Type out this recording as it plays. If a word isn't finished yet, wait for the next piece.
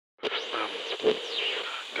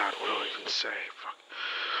God, what do I even say? Fuck.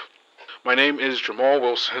 My name is Jamal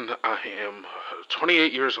Wilson. I am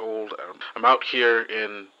 28 years old. I'm out here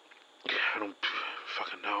in... I don't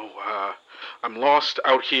fucking know. I'm lost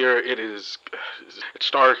out here. It's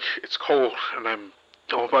dark, it's cold, and I'm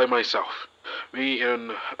all by myself. Me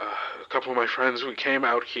and a couple of my friends, we came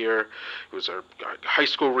out here. It was our high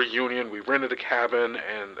school reunion. We rented a cabin,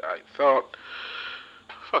 and I thought,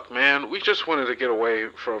 fuck, man, we just wanted to get away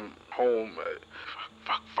from home.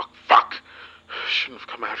 Fuck. Shouldn't have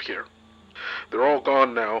come out here. They're all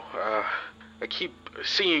gone now. I keep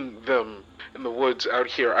seeing them in the woods out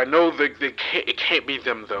here. I know it can't be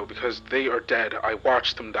them, though, because they are dead. I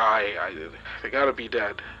watched them die. They gotta be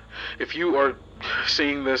dead. If you are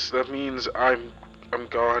seeing this, that means I'm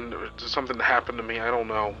gone. Something happened to me. I don't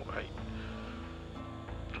know. I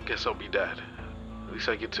guess I'll be dead. At least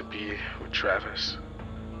I get to be with Travis.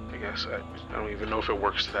 I guess I don't even know if it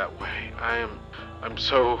works that way. I'm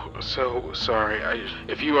so sorry.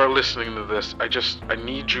 If you are listening to this, I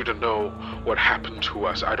need you to know what happened to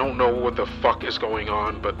us. I don't know what the fuck is going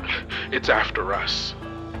on, but it's after us.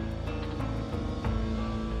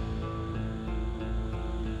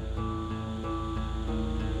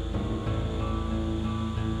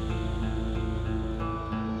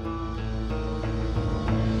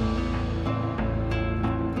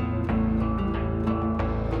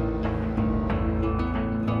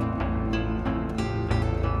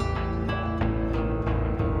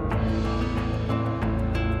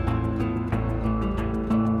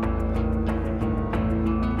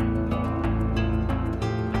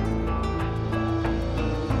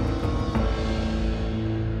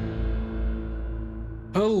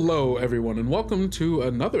 Hello, everyone, and welcome to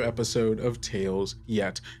another episode of Tales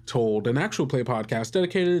Yet Told, an actual play podcast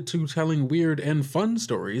dedicated to telling weird and fun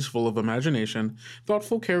stories full of imagination,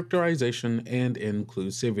 thoughtful characterization, and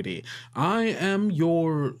inclusivity. I am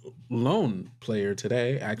your lone player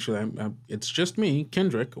today. Actually, it's just me,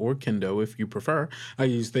 Kendrick, or Kendo if you prefer. I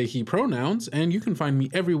use they, he pronouns, and you can find me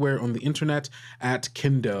everywhere on the internet at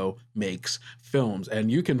Kendo Makes Films.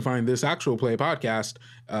 And you can find this actual play podcast,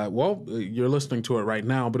 you're listening to it right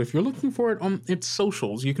now, but if you're looking for it on its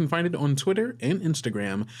socials, you can find it on Twitter and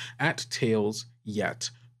Instagram at Tales Yet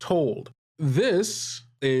Told. This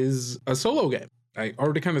is a solo game. I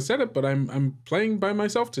already kind of said it, but I'm playing by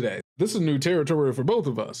myself today. This is new territory for both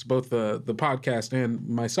of us, both the podcast and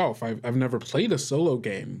myself. I've never played a solo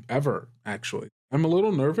game ever, actually. I'm a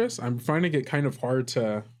little nervous. I'm finding it kind of hard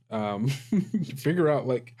to figure out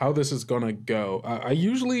like how this is gonna go. I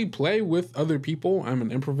usually play with other people. I'm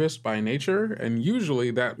an improvisist by nature, and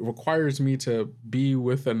usually that requires me to be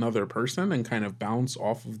with another person and kind of bounce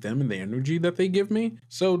off of them and the energy that they give me.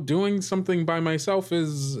 So doing something by myself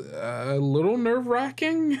is a little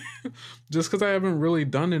nerve-wracking just because I haven't really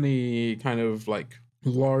done any kind of like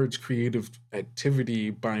large creative activity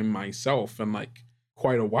by myself in like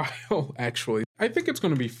quite a while, actually. I think it's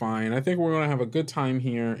going to be fine. I think we're going to have a good time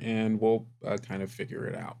here, and we'll kind of figure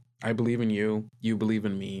it out. I believe in you, you believe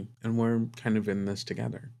in me, and we're kind of in this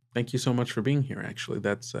together. Thank you so much for being here, actually.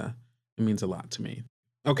 It means a lot to me.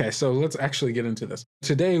 Okay, so let's actually get into this.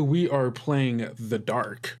 Today we are playing The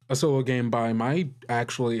Dark, a solo game by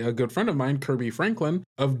a good friend of mine, Kirby Franklin,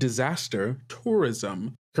 of Disaster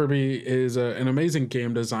Tourism. Kirby is an amazing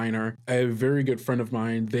game designer, a very good friend of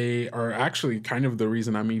mine. They are actually kind of the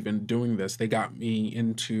reason I'm even doing this. They got me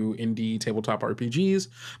into indie tabletop RPGs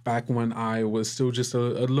back when I was still just a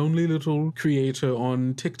lonely little creator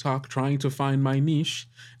on TikTok trying to find my niche.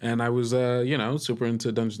 And I was, super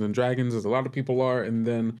into Dungeons and Dragons, as a lot of people are. And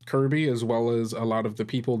then Kirby, as well as a lot of the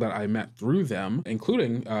people that I met through them,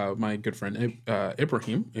 including my good friend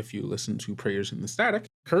Ibrahim, if you listen to Prayers in the Static.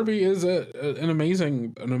 Kirby is an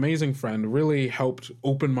amazing friend, really helped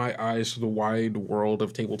open my eyes to the wide world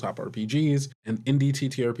of tabletop RPGs and indie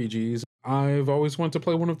TTRPGs. I've always wanted to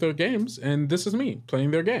play one of their games, and this is me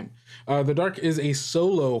playing their game. The Dark is a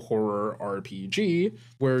solo horror RPG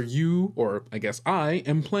where you, or I guess I,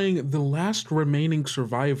 am playing the last remaining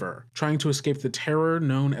survivor, trying to escape the terror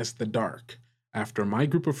known as the Dark, after my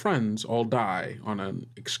group of friends all die on an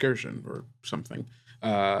excursion or something.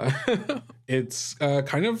 It's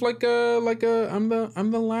kind of like I'm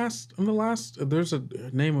the last. There's a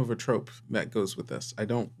name of a trope that goes with this. I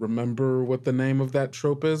don't remember what the name of that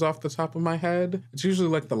trope is off the top of my head. It's usually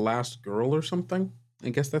like the last girl or something. I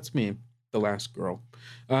guess that's me, the last girl.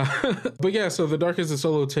 But yeah, so The Dark is a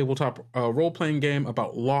solo tabletop role-playing game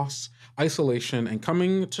about loss, isolation, and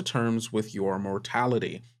coming to terms with your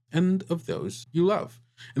mortality and of those you love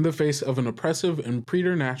in the face of an oppressive and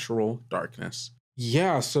preternatural darkness.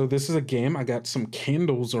 Yeah, so this is a game. I got some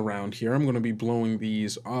candles around here. I'm going to be blowing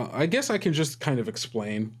these. I guess I can just kind of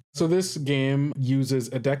explain. So this game uses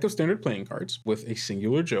a deck of standard playing cards with a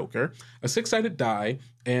singular joker, a 6-sided die,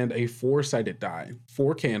 and a 4-sided die,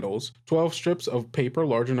 4 candles, 12 strips of paper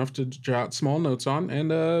large enough to jot small notes on,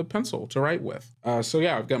 and a pencil to write with. So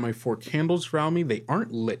yeah, I've got my 4 candles around me. They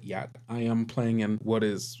aren't lit yet. I am playing in what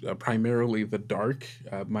is primarily the dark.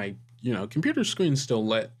 My computer screen's still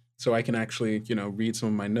lit, so I can actually, read some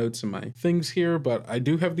of my notes and my things here. But I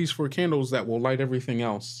do have these 4 candles that will light everything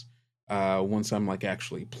else once I'm like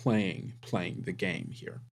actually playing the game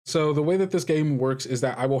here. So the way that this game works is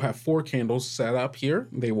that I will have 4 candles set up here.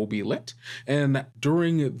 They will be lit. And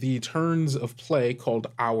during the turns of play called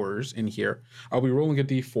hours in here, I'll be rolling a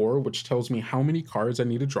d4, which tells me how many cards I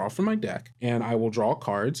need to draw from my deck. And I will draw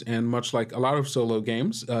cards. And much like a lot of solo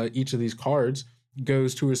games, each of these cards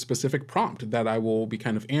goes to a specific prompt that I will be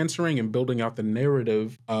kind of answering and building out the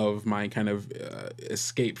narrative of my kind of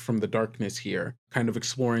escape from the darkness here, kind of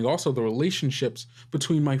exploring also the relationships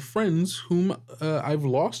between my friends whom I've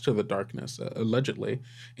lost to the darkness, allegedly,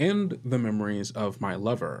 and the memories of my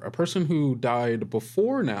lover, a person who died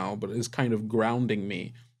before now, but is kind of grounding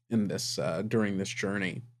me in this during this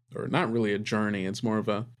journey. Or not really a journey, it's more of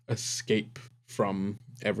a escape from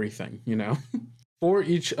everything, For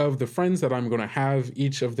each of the friends that I'm going to have,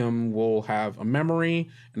 each of them will have a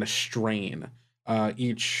memory and a strain.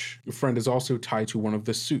 Each friend is also tied to one of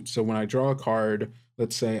the suits. So when I draw a card,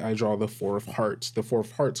 let's say I draw the 4 of hearts. The 4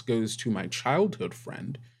 of hearts goes to my childhood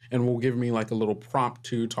friend and will give me like a little prompt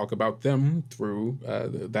to talk about them through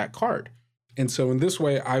that card. And so in this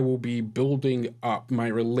way, I will be building up my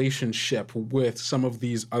relationship with some of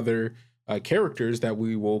these other characters that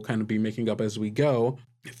we will kind of be making up as we go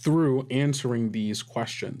through answering these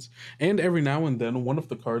questions. And every now and then, one of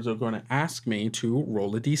the cards are going to ask me to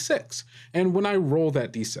roll a d6. And when I roll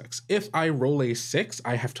that d6, if I roll a 6,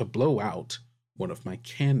 I have to blow out one of my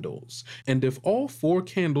candles. And if all 4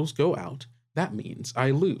 candles go out, that means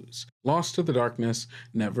I lose. Lost to the darkness,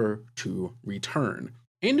 never to return.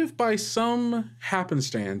 And if by some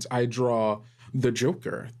happenstance I draw the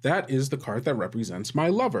Joker, that is the card that represents my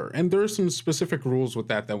lover. And there are some specific rules with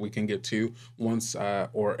that we can get to once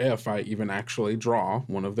or if I even actually draw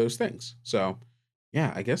one of those things. So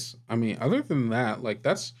yeah, I guess, other than that, like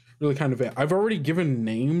that's really kind of it. I've already given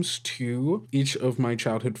names to each of my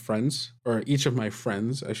childhood friends, or each of my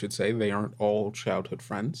friends, I should say. They aren't all childhood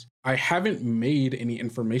friends. I haven't made any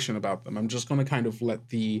information about them. I'm just going to kind of let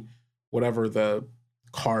whatever the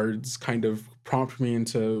cards kind of prompt me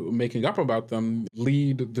into making up about them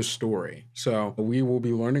lead the story. So we will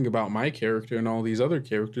be learning about my character and all these other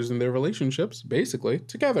characters and their relationships basically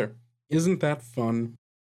together. Isn't that fun?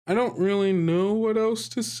 I don't really know what else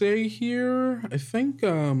to say here. I think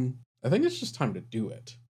it's just time to do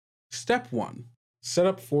it. Step 1, set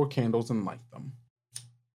up 4 candles and light them.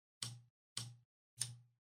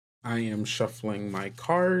 I am shuffling my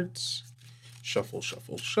cards. Shuffle,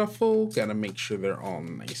 shuffle, shuffle. Gotta make sure they're all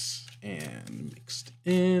nice and mixed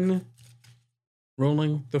in.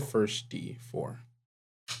 Rolling the first d4.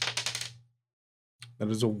 That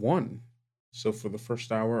is a 1. So for the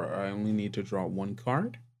first hour, I only need to draw 1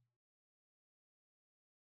 card.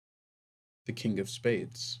 The King of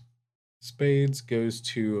Spades. Spades goes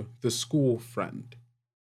to the school friend.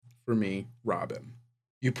 For me, Robin.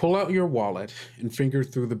 You pull out your wallet and finger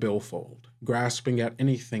through the billfold, grasping at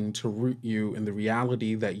anything to root you in the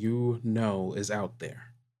reality that you know is out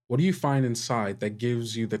there. What do you find inside that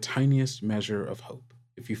gives you the tiniest measure of hope?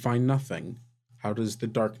 If you find nothing, how does the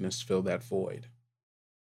darkness fill that void?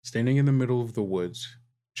 Standing in the middle of the woods,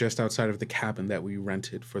 just outside of the cabin that we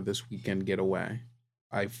rented for this weekend getaway,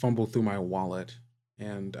 I fumble through my wallet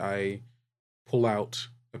and I pull out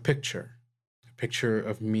a picture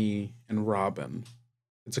of me and Robin.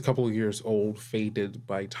 It's a couple of years old, faded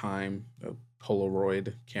by time, a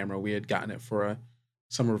Polaroid camera. We had gotten it for a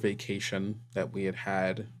summer vacation that we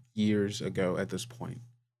had years ago at this point.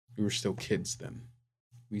 We were still kids then.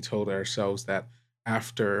 We told ourselves that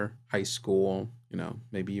after high school,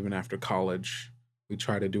 maybe even after college, we'd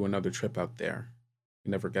try to do another trip out there.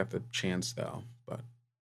 We never got the chance though, but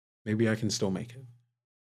maybe I can still make it.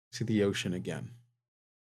 See the ocean again.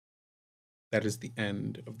 That is the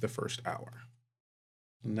end of the first hour.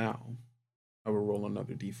 Now, I will roll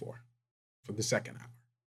another d4 for the second hour.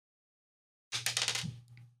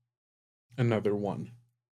 Another 1.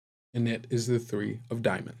 And it is the 3 of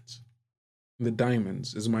diamonds. The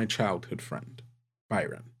diamonds is my childhood friend,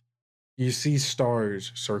 Byron. You see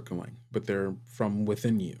stars circling, but they're from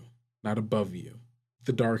within you, not above you.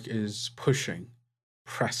 The dark is pushing,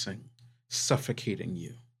 pressing, suffocating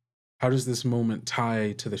you. How does this moment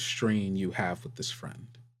tie to the strain you have with this friend?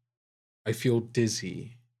 I feel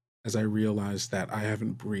dizzy as I realize that I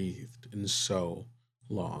haven't breathed in so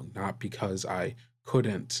long, not because I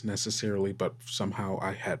couldn't necessarily, but somehow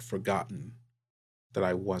I had forgotten that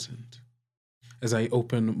I wasn't. As I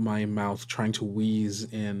open my mouth, trying to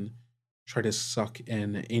wheeze in, try to suck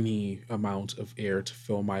in any amount of air to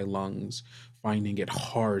fill my lungs, finding it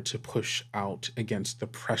hard to push out against the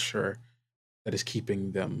pressure that is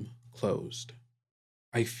keeping them closed.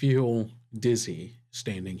 I feel dizzy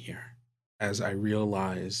standing here as I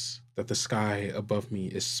realize that the sky above me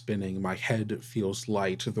is spinning. My head feels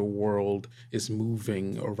light. The world is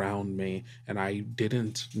moving around me, and I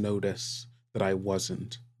didn't notice that I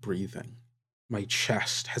wasn't breathing. My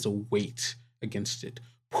chest has a weight against it,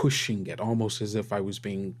 pushing it almost as if I was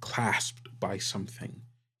being clasped by something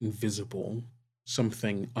invisible,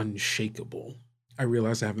 something unshakable. I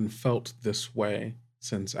realize I haven't felt this way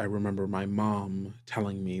since I remember my mom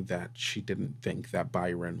telling me that she didn't think that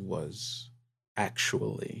Byron was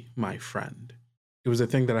actually my friend. It was a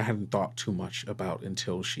thing that I hadn't thought too much about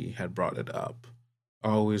until she had brought it up. I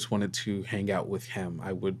always wanted to hang out with him.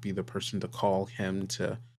 I would be the person to call him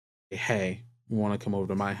to, hey, you want to come over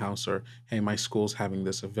to my house? Or, hey, my school's having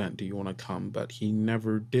this event. Do you want to come? But he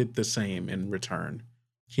never did the same in return.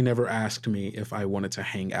 He never asked me if I wanted to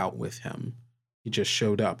hang out with him. He just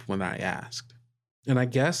showed up when I asked. And I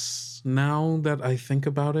guess now that I think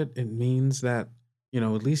about it, it means that, at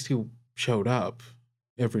least he showed up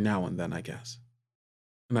every now and then, I guess.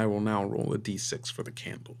 And I will now roll a d6 for the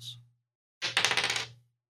candles.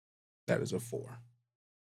 That is a 4.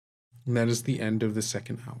 And that is the end of the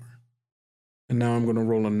second hour. And now I'm going to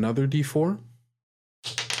roll another d4.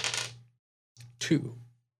 2.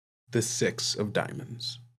 The 6 of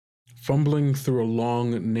diamonds. Fumbling through a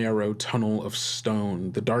long, narrow tunnel of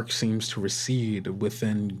stone, the dark seems to recede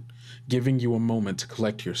within, giving you a moment to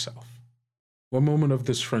collect yourself. One moment of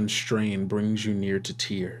this friend's strain brings you near to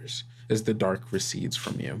tears as the dark recedes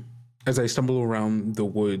from you. As I stumble around the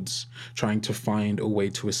woods, trying to find a way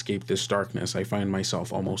to escape this darkness, I find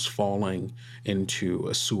myself almost falling into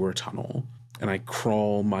a sewer tunnel, and I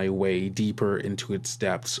crawl my way deeper into its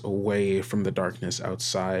depths, away from the darkness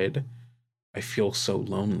outside. I feel so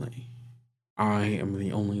lonely. I am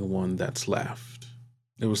the only one that's left.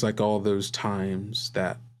 It was like all those times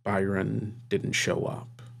that Byron didn't show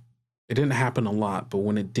up. It didn't happen a lot, but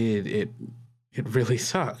when it did, it really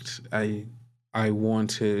sucked. I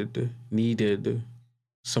needed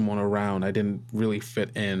someone around. I didn't really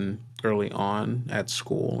fit in early on at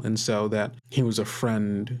school, and so that he was a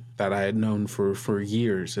friend that I had known for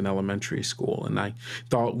years in elementary school, and I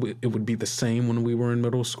thought it would be the same when we were in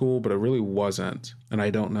middle school, but it really wasn't. And I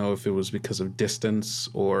don't know if it was because of distance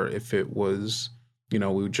or if it was,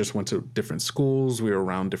 we just went to different schools, we were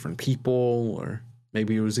around different people, or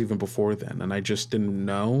maybe it was even before then, and I just didn't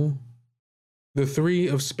know. The 3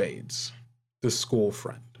 of spades, the school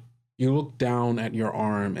friend. You look down at your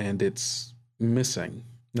arm and it's missing.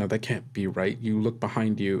 No, that can't be right. You look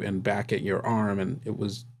behind you and back at your arm and it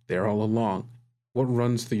was there all along. What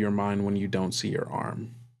runs through your mind when you don't see your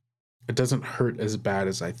arm? It doesn't hurt as bad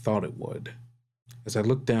as I thought it would. As I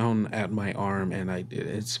look down at my arm and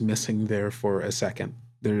it's missing there for a second,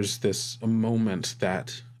 there's this moment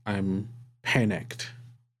that I'm panicked.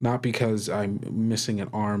 Not because I'm missing an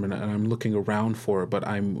arm and I'm looking around for it, but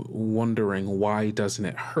I'm wondering, why doesn't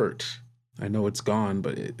it hurt? I know it's gone,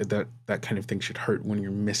 but that kind of thing should hurt when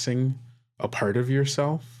you're missing a part of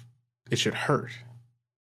yourself. It should hurt,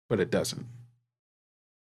 but it doesn't.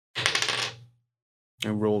 I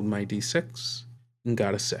rolled my d6 and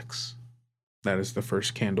got a 6. That is the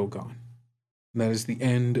first candle gone. And that is the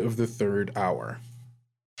end of the 3rd hour.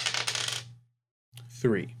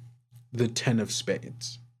 3. The 10 of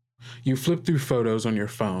spades. You flip through photos on your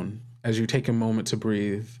phone. As you take a moment to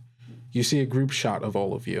breathe, you see a group shot of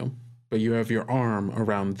all of you, but you have your arm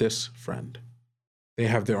around this friend. They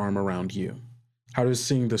have their arm around you. How does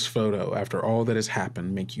seeing this photo after all that has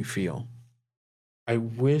happened make you feel? I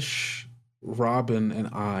wish Robin and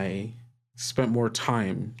I spent more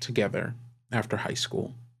time together after high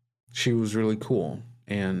school. She was really cool,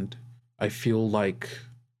 and I feel like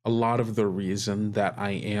a lot of the reason that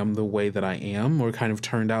I am the way that I am, or kind of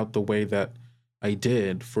turned out the way that I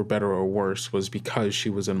did, for better or worse, was because she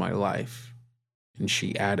was in my life. And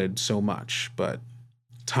she added so much, but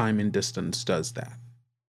time and distance does that.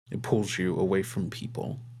 It pulls you away from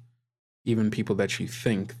people, even people that you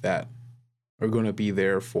think that are going to be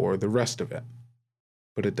there for the rest of it,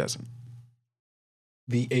 but it doesn't.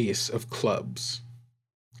 The Ace of Clubs.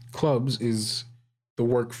 Clubs is the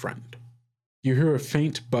work friend. You hear a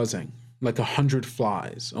faint buzzing like 100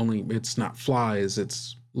 flies, only it's not flies,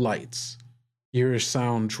 it's lights. You hear a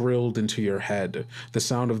sound drilled into your head, the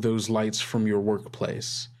sound of those lights from your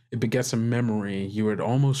workplace. It begets a memory you had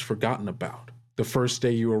almost forgotten about. The first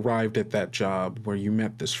day you arrived at that job where you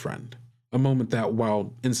met this friend. A moment that,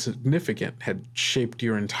 while insignificant, had shaped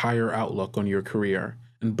your entire outlook on your career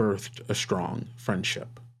and birthed a strong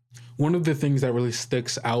friendship. One of the things that really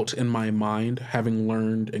sticks out in my mind, having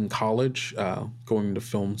learned in college, going to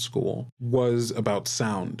film school, was about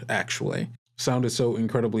sound, actually. Sound is so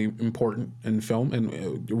incredibly important in film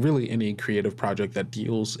and really any creative project that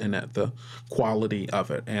deals in it, the quality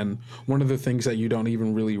of it. And one of the things that you don't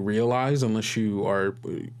even really realize unless you are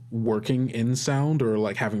working in sound or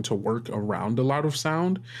like having to work around a lot of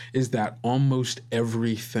sound is that almost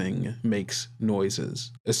everything makes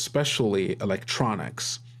noises, especially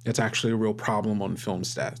electronics. It's actually a real problem on film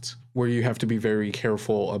sets, where you have to be very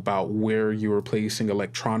careful about where you are placing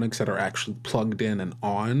electronics that are actually plugged in and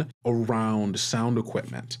on around sound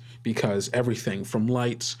equipment, because everything from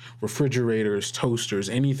lights, refrigerators, toasters,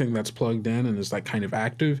 anything that's plugged in and is like kind of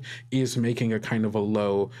active is making a kind of a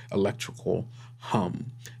low electrical hum.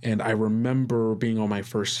 And I remember being on my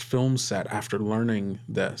first film set after learning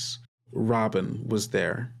this. Robin was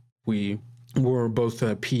there. We were both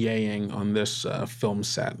PAing on this film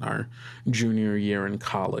set in our junior year in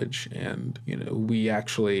college. And, we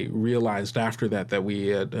actually realized after that we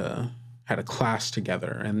had had a class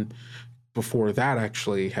together. And before that,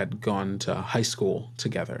 actually had gone to high school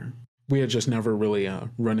together. We had just never really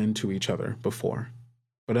run into each other before.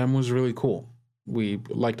 But Em was really cool. We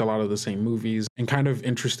liked a lot of the same movies and kind of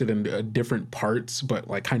interested in different parts, but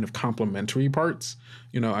like kind of complementary parts.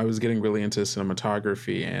 I was getting really into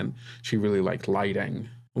cinematography and she really liked lighting.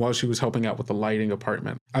 While she was helping out with the lighting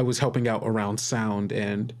department, I was helping out around sound,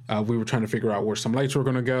 and we were trying to figure out where some lights were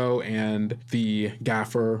going to go. And the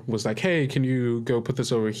gaffer was like, hey, can you go put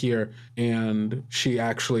this over here? And she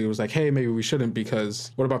actually was like, hey, maybe we shouldn't,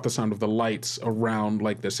 because what about the sound of the lights around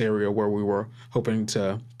like this area where we were hoping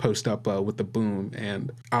to post up with the boom?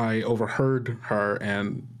 And I overheard her,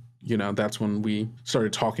 and that's when we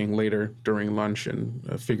started talking later during lunch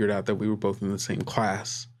and figured out that we were both in the same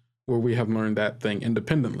class, where we have learned that thing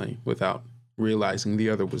independently without realizing the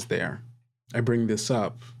other was there. I bring this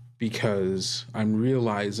up because I'm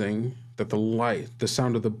realizing that the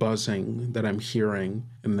sound of the buzzing that I'm hearing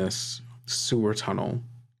in this sewer tunnel,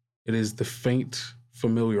 it is the faint,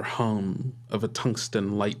 familiar hum of a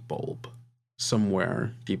tungsten light bulb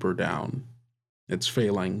somewhere deeper down. It's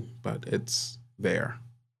failing, but it's there.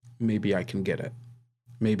 Maybe I can get it.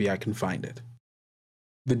 Maybe I can find it.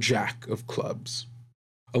 The Jack of Clubs.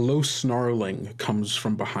 A low snarling comes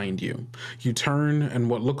from behind you. You turn, and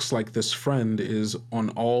what looks like this friend is on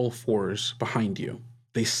all fours behind you.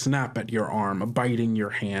 They snap at your arm, biting your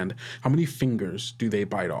hand. How many fingers do they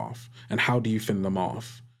bite off? And how do you fend them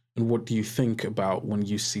off? And what do you think about when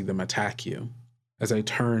you see them attack you? As I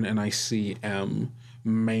turn and I see Em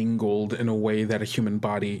mangled in a way that a human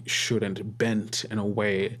body shouldn't, bent in a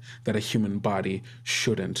way that a human body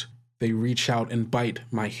shouldn't, they reach out and bite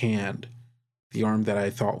my hand. The arm that I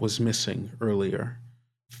thought was missing earlier.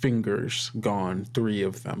 Fingers gone, 3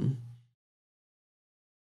 of them.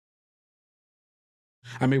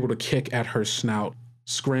 I'm able to kick at her snout,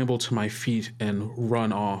 scramble to my feet, and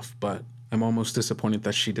run off, but I'm almost disappointed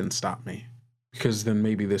that she didn't stop me, because then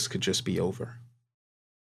maybe this could just be over.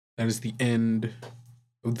 That is the end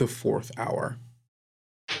of the 4th hour.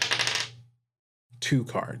 2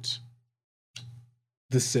 cards.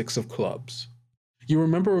 The 6 of clubs. You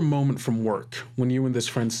remember a moment from work when you and this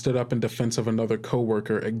friend stood up in defense of another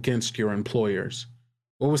coworker against your employers.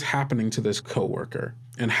 What was happening to this coworker,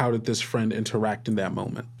 and how did this friend interact in that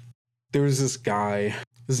moment? There was this guy,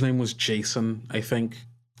 his name was Jason, I think,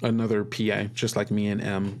 another PA, just like me and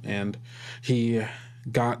Em, and he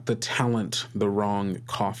got the talent the wrong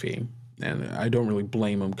coffee. And I don't really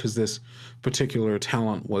blame him, because this particular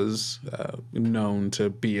talent was known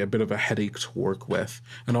to be a bit of a headache to work with,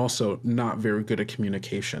 and also not very good at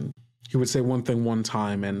communication. He would say one thing one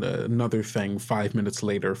time and another thing 5 minutes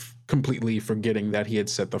later, completely forgetting that he had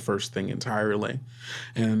said the first thing entirely.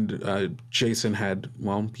 And Jason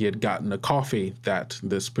he had gotten a coffee that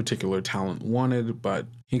this particular talent wanted, but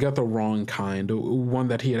he got the wrong kind, one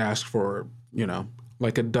that he had asked for,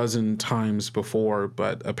 like a dozen times before,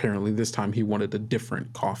 but apparently this time he wanted a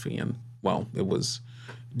different coffee, and, it was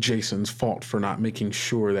Jason's fault for not making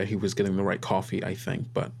sure that he was getting the right coffee, I think,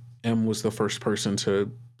 but Em was the first person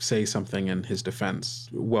to say something in his defense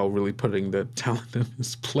while really putting the talent in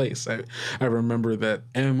his place. I remember that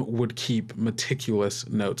M would keep meticulous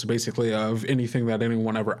notes, basically, of anything that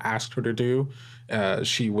anyone ever asked her to do.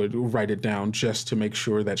 She would write it down just to make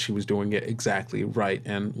sure that she was doing it exactly right.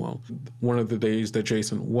 And, well, one of the days that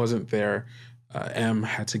Jason wasn't there, M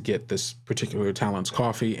had to get this particular talent's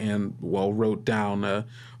coffee and, well, wrote down a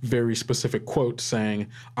very specific quote saying,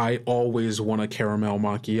 "I always want a caramel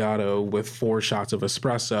macchiato with 4 shots of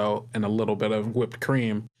espresso and a little bit of whipped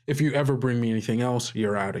cream. If you ever bring me anything else,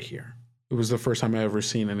 you're out of here." It was the first time I ever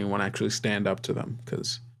seen anyone actually stand up to them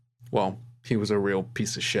because, well, he was a real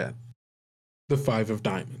piece of shit. The 5 of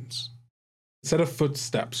Diamonds. A set of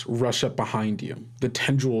footsteps rush up behind you. The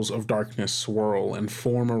tendrils of darkness swirl and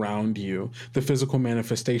form around you, the physical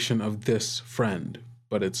manifestation of this friend,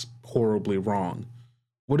 but it's horribly wrong.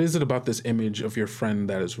 What is it about this image of your friend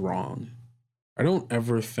that is wrong? I don't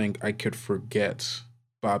ever think I could forget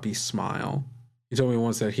Bobby's smile. He told me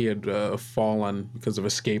once that he had fallen because of a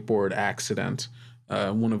skateboard accident.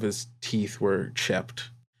 One of his teeth were chipped.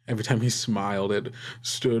 Every time he smiled, it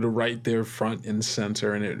stood right there front and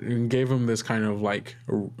center, and it gave him this kind of like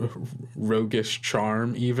roguish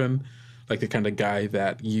charm, even like the kind of guy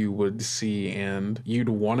that you would see and you'd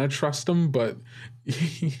want to trust him, but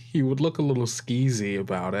he would look a little skeezy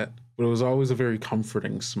about it. But it was always a very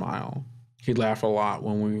comforting smile. He'd laugh a lot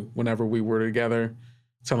whenever we were together,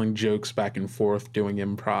 telling jokes back and forth, doing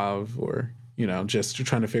improv, or, just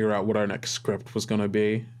trying to figure out what our next script was going to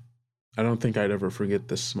be. I don't think I'd ever forget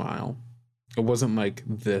this smile. It wasn't like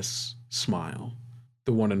this smile,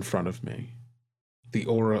 the one in front of me. The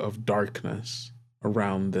aura of darkness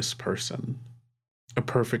around this person. A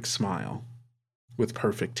perfect smile with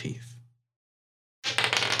perfect teeth.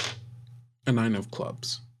 A 9 of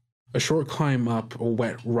Clubs. A short climb up a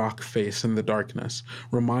wet rock face in the darkness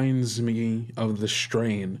reminds me of the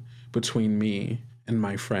strain between me and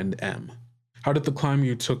my friend M. How did the climb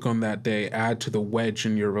you took on that day add to the wedge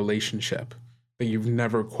in your relationship that you've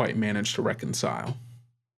never quite managed to reconcile?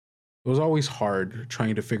 It was always hard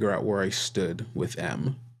trying to figure out where I stood with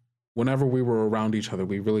M. Whenever we were around each other,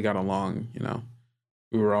 we really got along,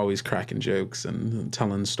 We were always cracking jokes and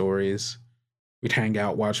telling stories. We'd hang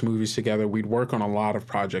out, watch movies together. We'd work on a lot of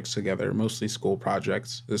projects together, mostly school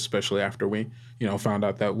projects, especially after we, found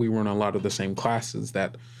out that we were in a lot of the same classes,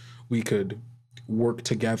 that we could work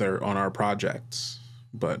together on our projects.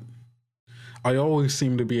 But I always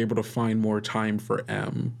seemed to be able to find more time for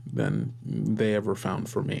M than they ever found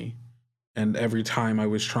for me. And every time I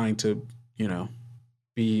was trying to,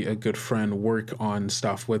 be a good friend, work on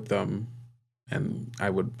stuff with them, and I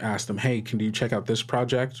would ask them, "Hey, can you check out this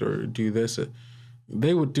project or do this?"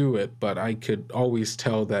 They would do it, but I could always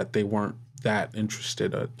tell that they weren't that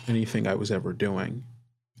interested in anything I was ever doing.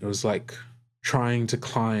 It was like trying to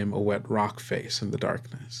climb a wet rock face in the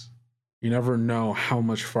darkness. You never know how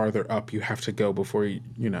much farther up you have to go before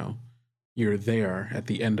you're there at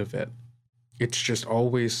the end of it. It's just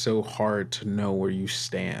always so hard to know where you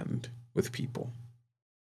stand with people.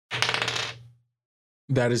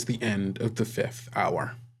 That is the end of the 5th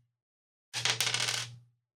hour.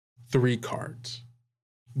 3 cards.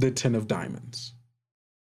 The 10 of Diamonds.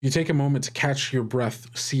 You take a moment to catch your breath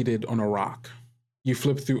seated on a rock. You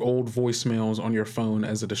flip through old voicemails on your phone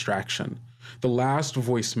as a distraction. The last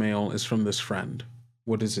voicemail is from this friend.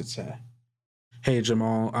 What does it say? "Hey,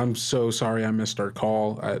 Jamal, I'm so sorry I missed our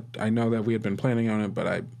call. I know that we had been planning on it,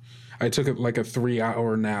 but I took it like a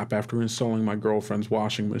 3-hour nap after installing my girlfriend's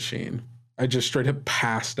washing machine. I just straight up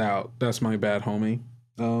passed out. That's my bad, homie.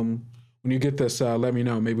 When you get this, let me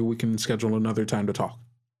know. Maybe we can schedule another time to talk.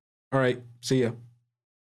 All right, see ya."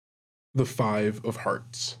 The 5 of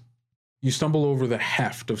Hearts. You stumble over the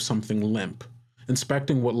heft of something limp.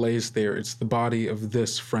 Inspecting what lays there, it's the body of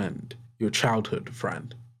this friend, your childhood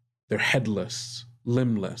friend. They're headless,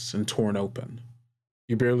 limbless, and torn open.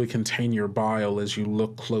 You barely contain your bile as you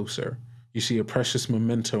look closer. You see a precious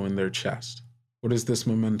memento in their chest. What is this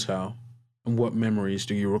memento, and what memories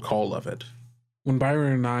do you recall of it? When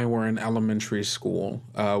Byron and I were in elementary school,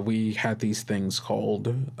 we had these things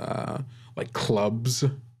called clubs,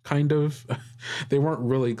 kind of. They weren't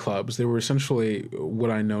really clubs. They were essentially what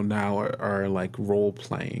I know now are like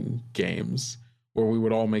role-playing games where we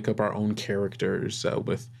would all make up our own characters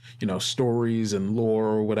with, stories and lore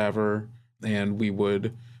or whatever. And we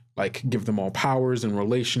would give them all powers and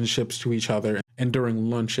relationships to each other. And during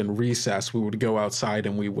lunch and recess, we would go outside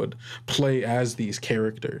and we would play as these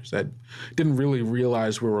characters. I didn't really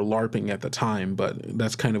realize we were LARPing at the time, but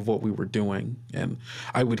that's kind of what we were doing. And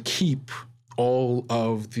I would keep all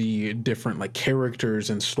of the different like characters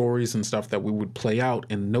and stories and stuff that we would play out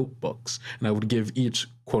in notebooks. And I would give each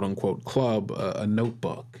quote unquote club a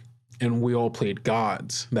notebook. And we all played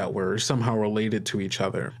gods that were somehow related to each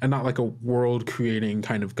other. And not like a world creating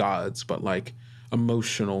kind of gods, but like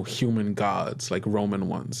emotional human gods, like Roman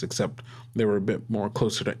ones, except they were a bit more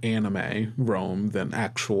closer to anime Rome than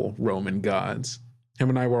actual Roman gods. Him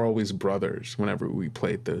and I were always brothers whenever we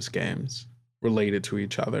played those games, related to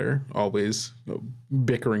each other, always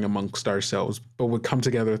bickering amongst ourselves, but would come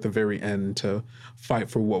together at the very end to fight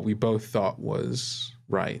for what we both thought was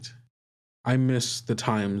right. I miss the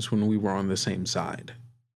times when we were on the same side.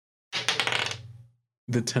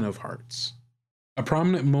 The Ten of Hearts. A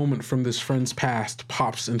prominent moment from this friend's past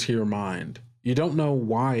pops into your mind. You don't know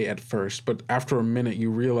why at first, but after a minute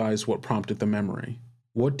you realize what prompted the memory.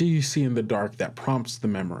 What do you see in the dark that prompts the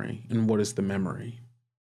memory, and what is the memory?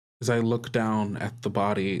 As I look down at the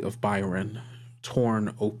body of Byron,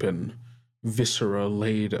 torn open, viscera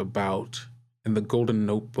laid about, and the golden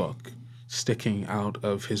notebook sticking out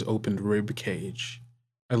of his opened rib cage,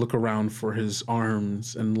 I look around for his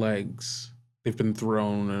arms and legs. They've been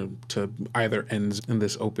thrown to either ends in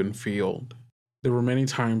this open field. There were many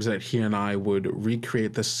times that he and I would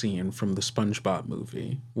recreate the scene from the SpongeBob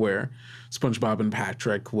movie, where SpongeBob and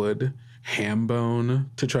Patrick would ham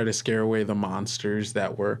bone to try to scare away the monsters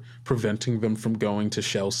that were preventing them from going to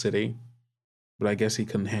Shell City. But I guess he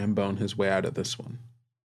couldn't ham bone his way out of this one.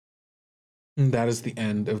 And that is the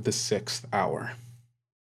end of the 6th hour.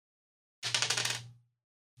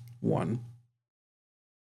 1.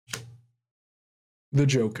 The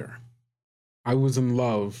Joker. I was in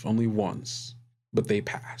love only once, but they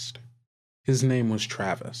passed. His name was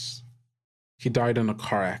Travis. He died in a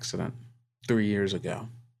car accident 3 years ago.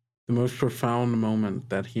 The most profound moment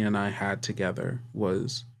that he and I had together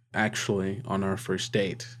was actually on our first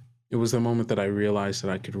date. It was the moment that I realized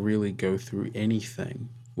that I could really go through anything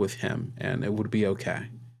with him and it would be okay.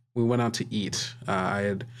 We went out to eat. I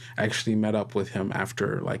had actually met up with him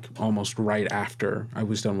after, like, almost right after I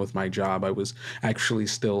was done with my job. I was actually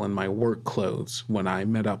still in my work clothes when I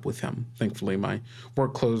met up with him. Thankfully, my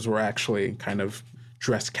work clothes were actually kind of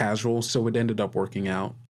dress casual, so it ended up working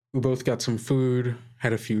out. We both got some food,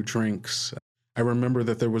 had a few drinks. I remember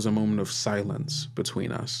that there was a moment of silence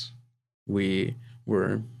between us. We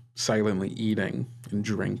were silently eating and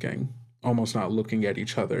drinking, almost not looking at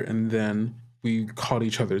each other, and then we caught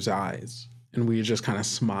each other's eyes and we just kind of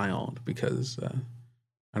smiled because,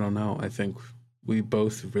 I don't know, I think we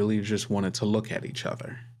both really just wanted to look at each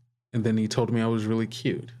other. And then he told me I was really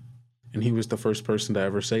cute. And he was the first person to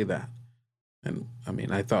ever say that. And I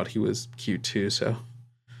mean, I thought he was cute too, so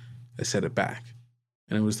I said it back.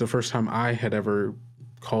 And it was the first time I had ever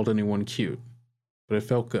called anyone cute, but it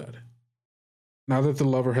felt good. Now that the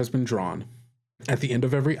lever has been drawn, at the end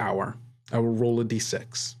of every hour, I will roll a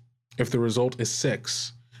d6. If the result is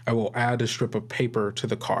 6, I will add a strip of paper to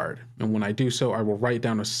the card, and when I do so, I will write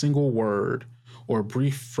down a single word or a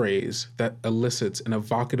brief phrase that elicits an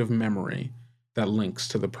evocative memory that links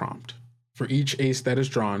to the prompt. For each ace that is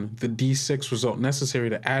drawn, the d6 result necessary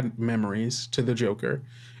to add memories to the Joker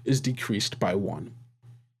is decreased by 1.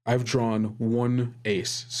 I've drawn 1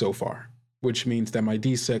 ace so far, which means that my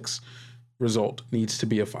d6 result needs to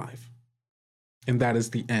be a 5. And that is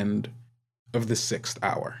the end of the 6th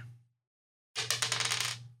hour.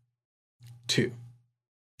 2.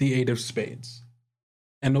 The 8 of Spades.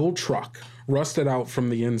 An old truck, rusted out from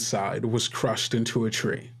the inside, was crushed into a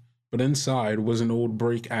tree, but inside was an old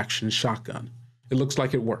break-action shotgun. It looks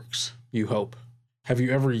like it works, you hope. Have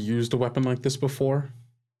you ever used a weapon like this before?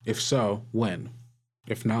 If so, when?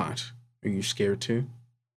 If not, are you scared too?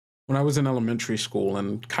 When I was in elementary school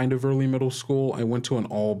and kind of early middle school, I went to an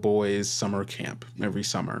all-boys summer camp every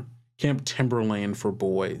summer. Camp Timberlane for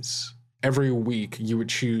boys. Every week, you would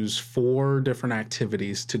choose 4 different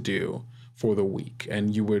activities to do for the week.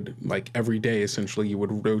 And you would, like, every day, essentially, you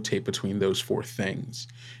would rotate between those 4 things.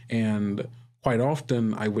 And quite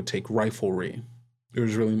often, I would take riflery. It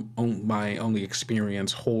was really my only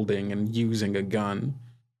experience holding and using a gun.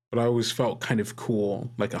 But I always felt kind of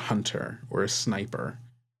cool, like a hunter or a sniper,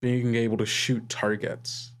 being able to shoot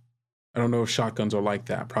targets. I don't know if shotguns are like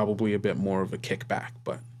that, probably a bit more of a kickback,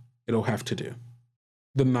 but it'll have to do.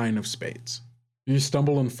 The 9 of Spades. You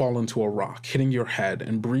stumble and fall into a rock, hitting your head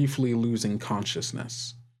and briefly losing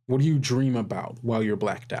consciousness. What do you dream about while you're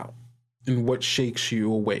blacked out? And what shakes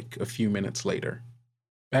you awake a few minutes later?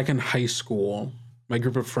 Back in high school, my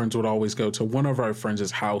group of friends would always go to one of our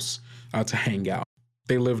friends' house to hang out.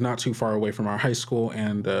 They lived not too far away from our high school,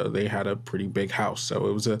 and they had a pretty big house, so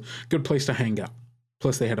it was a good place to hang out.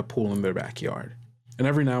 Plus, they had a pool in their backyard. And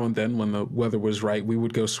every now and then when the weather was right, we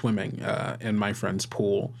would go swimming in my friend's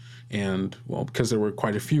pool. And, well, because there were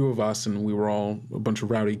quite a few of us and we were all a bunch of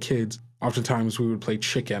rowdy kids, oftentimes we would play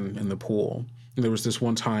chicken in the pool. And there was this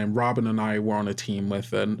one time, Robin and I were on a team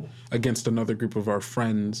against another group of our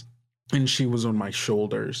friends, and she was on my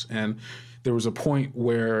shoulders. And there was a point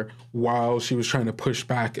where while she was trying to push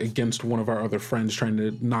back against one of our other friends, trying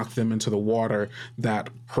to knock them into the water, that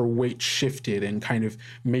her weight shifted and kind of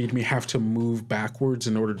made me have to move backwards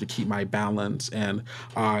in order to keep my balance. And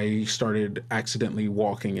I started accidentally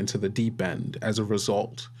walking into the deep end as a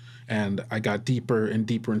result. And I got deeper and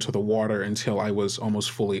deeper into the water until I was almost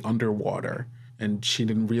fully underwater. And she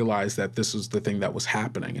didn't realize that this was the thing that was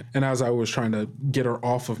happening. And as I was trying to get her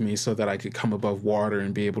off of me so that I could come above water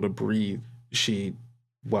and be able to breathe, she,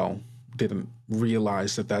 well, didn't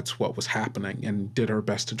realize that that's what was happening and did her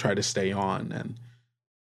best to try to stay on. And,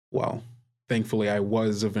 well, thankfully I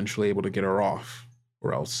was eventually able to get her off,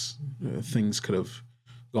 or else things could have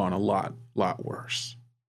gone a lot worse.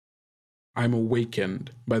 I'm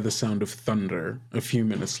awakened by the sound of thunder a few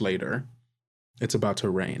minutes later. It's about to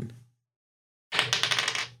rain.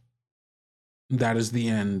 That is the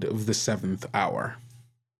end of the 7th hour.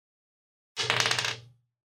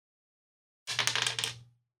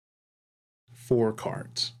 Four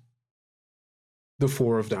cards. The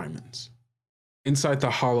Four of Diamonds. Inside the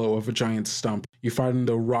hollow of a giant stump, you find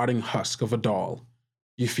the rotting husk of a doll.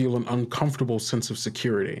 You feel an uncomfortable sense of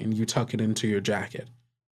security, and you tuck it into your jacket.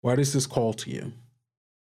 Why does this call to you?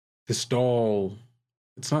 This doll,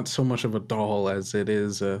 it's not so much of a doll as it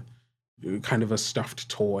is a kind of a stuffed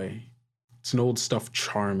toy. It's an old stuffed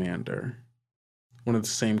Charmander. One of the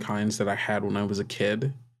same kinds that I had when I was a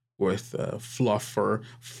kid, with fluff or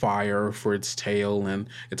fire for its tail, and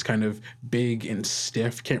it's kind of big and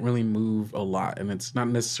stiff, can't really move a lot, and it's not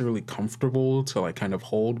necessarily comfortable to like kind of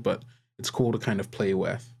hold, but it's cool to kind of play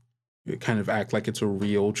with. It kind of act like it's a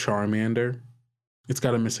real Charmander. It's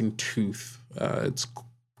got a missing tooth. It's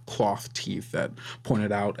cloth teeth that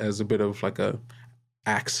pointed out as a bit of like a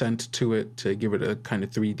accent to it to give it a kind of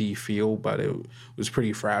 3D feel, but it was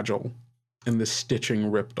pretty fragile, and the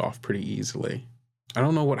stitching ripped off pretty easily. I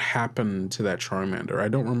don't know what happened to that Charmander. I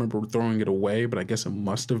don't remember throwing it away, but I guess it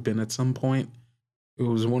must have been at some point. It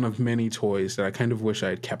was one of many toys that I kind of wish I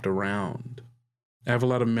had kept around. I have a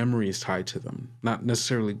lot of memories tied to them. Not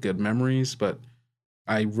necessarily good memories, but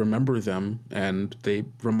I remember them, and they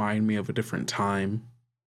remind me of a different time.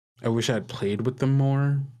 I wish I had played with them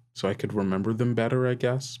more, so I could remember them better, I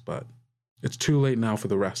guess, but it's too late now for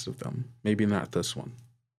the rest of them. Maybe not this one.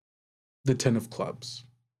 The 10 of Clubs.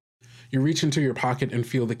 You reach into your pocket and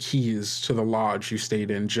feel the keys to the lodge you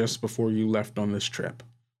stayed in just before you left on this trip.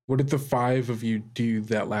 What did the 5 of you do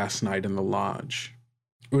that last night in the lodge?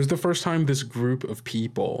 It was the first time this group of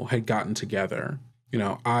people had gotten together. You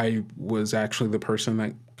know, I was actually the person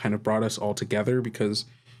that kind of brought us all together because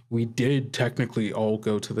we did technically all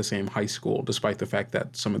go to the same high school, despite the fact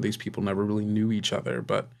that some of these people never really knew each other.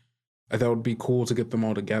 But I thought it would be cool to get them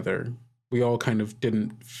all together. We all kind of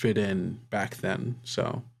didn't fit in back then,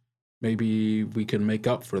 so maybe we can make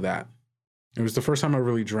up for that. It was the first time I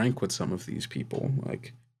really drank with some of these people.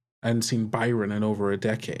 Like, I hadn't seen Byron in over a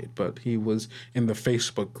decade, but he was in the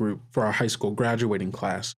Facebook group for our high school graduating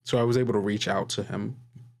class, so I was able to reach out to him.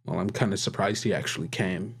 Well, I'm kind of surprised he actually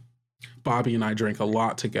came. Bobby and I drank a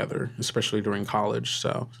lot together, especially during college,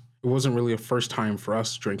 so it wasn't really a first time for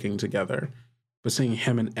us drinking together, but seeing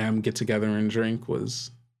him and Em get together and drink was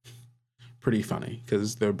pretty funny,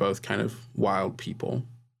 because they're both kind of wild people,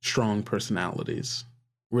 strong personalities,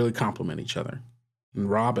 really complement each other. And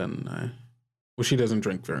Robin, well, she doesn't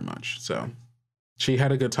drink very much, so she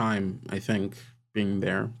had a good time, I think, being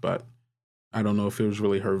there, but I don't know if it was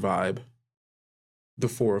really her vibe. The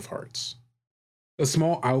 4 of Hearts. A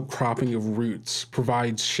small outcropping of roots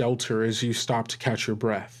provides shelter as you stop to catch your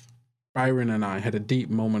breath. Byron and I had a deep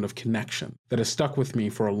moment of connection that has stuck with me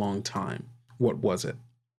for a long time. What was it?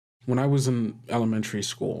 When I was in elementary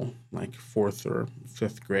school, like 4th or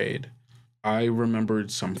 5th grade, I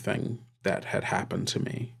remembered something that had happened to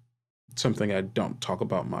me. Something I don't talk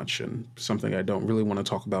about much and something I don't really want to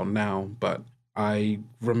talk about now, but I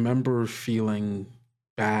remember feeling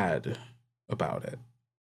bad about it,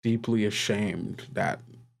 deeply ashamed that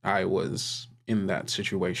I was in that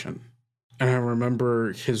situation. And I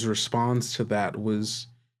remember his response to that was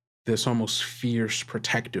this almost fierce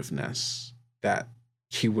protectiveness, that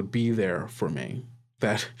he would be there for me,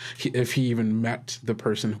 that if he even met the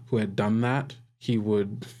person who had done that, he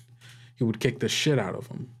would kick the shit out of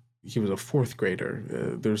him. He was a 4th grader.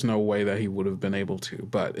 There's no way that he would have been able to,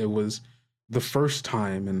 but it was the first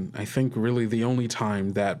time, and I think really the only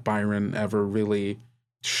time, that Byron ever really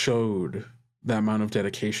showed that amount of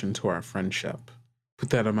dedication to our friendship, put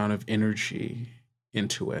that amount of energy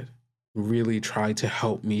into it, really tried to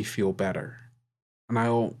help me feel better. And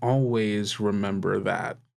I'll always remember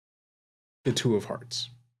that. The Two of Hearts.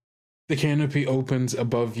 The canopy opens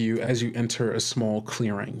above you as you enter a small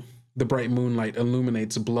clearing. The bright moonlight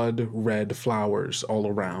illuminates blood red flowers all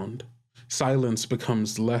around. Silence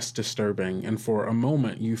becomes less disturbing, and for a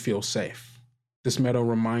moment you feel safe. This meadow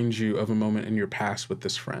reminds you of a moment in your past with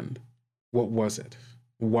this friend. What was it?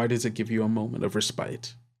 Why does it give you a moment of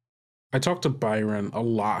respite? I talked to Byron a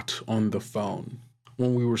lot on the phone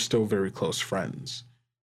when we were still very close friends.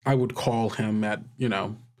 I would call him at,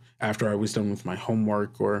 after I was done with my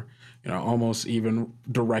homework, or, almost even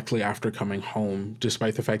directly after coming home,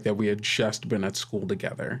 despite the fact that we had just been at school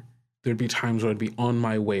together. There'd be times where I'd be on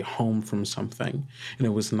my way home from something and it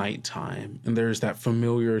was nighttime. And there's that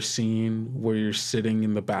familiar scene where you're sitting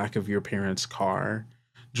in the back of your parents' car,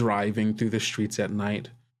 driving through the streets at night,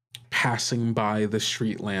 passing by the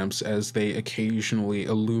street lamps as they occasionally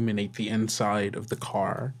illuminate the inside of the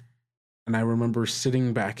car. And I remember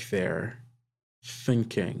sitting back there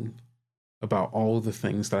thinking about all the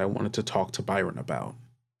things that I wanted to talk to Byron about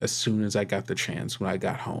as soon as I got the chance when I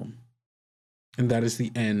got home. And that is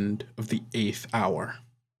the end of the 8th hour.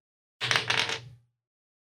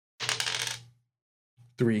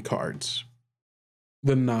 3 cards.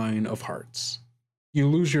 The 9 of Hearts. You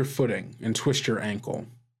lose your footing and twist your ankle,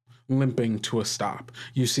 limping to a stop.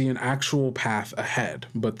 You see an actual path ahead,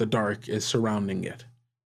 but the dark is surrounding it.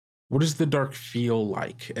 What does the dark feel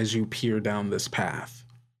like as you peer down this path?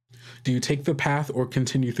 Do you take the path or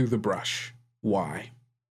continue through the brush? Why?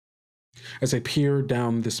 As I peer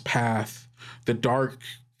down this path, the dark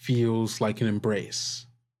feels like an embrace.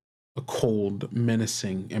 A cold,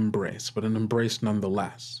 menacing embrace, but an embrace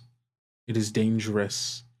nonetheless. It is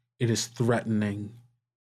dangerous, it is threatening,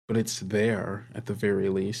 but it's there at the very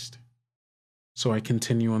least. So I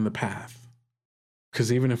continue on the path.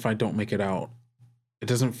 Because even if I don't make it out, it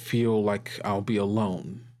doesn't feel like I'll be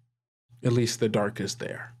alone. At least the dark is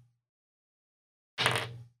there.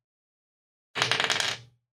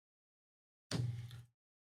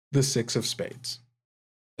 The 6 of Spades.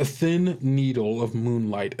 A thin needle of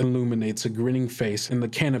moonlight illuminates a grinning face in the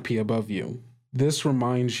canopy above you. This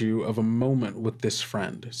reminds you of a moment with this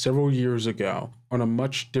friend several years ago on a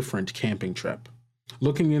much different camping trip.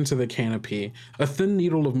 Looking into the canopy, a thin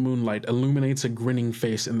needle of moonlight illuminates a grinning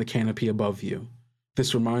face in the canopy above you.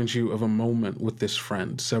 This reminds you of a moment with this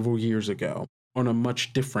friend several years ago on a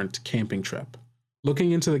much different camping trip.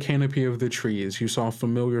 Looking into the canopy of the trees, you saw a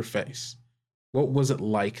familiar face. What was it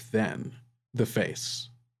like then? The face.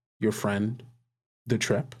 Your friend? The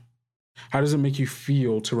trip? How does it make you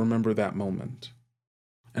feel to remember that moment?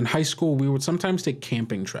 In high school, we would sometimes take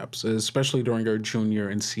camping trips, especially during our junior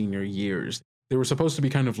and senior years. They were supposed to be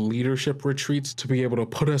kind of leadership retreats to be able to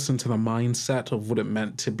put us into the mindset of what it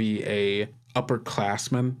meant to be a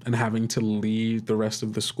upperclassman and having to lead the rest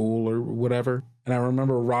of the school or whatever. And I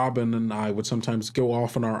remember Robin and I would sometimes go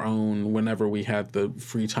off on our own whenever we had the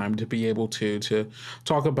free time to be able to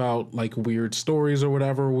talk about like weird stories or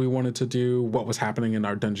whatever we wanted to do, what was happening in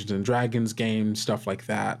our Dungeons and Dragons game, stuff like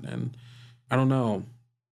that. And I don't know,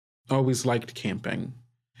 I always liked camping.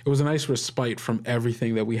 It was a nice respite from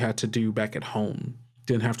everything that we had to do back at home.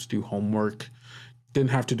 Didn't have to do homework, didn't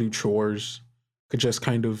have to do chores, could just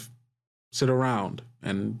kind of sit around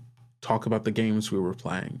and talk about the games we were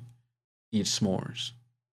playing, eat s'mores.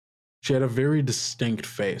 She had a very distinct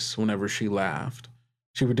face whenever she laughed.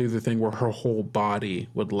 She would do the thing where her whole body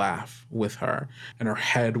would laugh with her, and her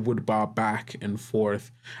head would bob back and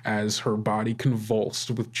forth as her body convulsed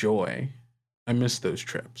with joy. I miss those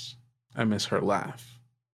trips. I miss her laugh.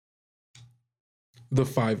 The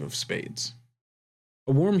 5 of Spades.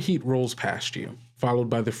 A warm heat rolls past you, followed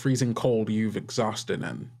by the freezing cold you've exhausted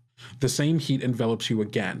in. The same heat envelops you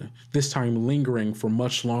again, this time lingering for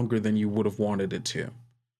much longer than you would have wanted it to.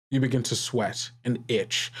 You begin to sweat and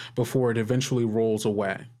itch before it eventually rolls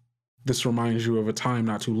away. This reminds you of a time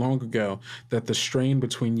not too long ago that the strain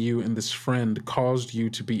between you and this friend caused you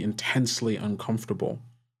to be intensely uncomfortable.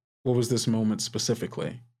 What was this moment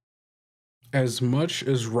specifically? As much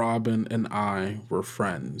as Robin and I were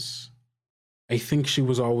friends, I think she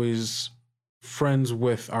was always friends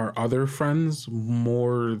with our other friends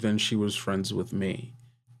more than she was friends with me.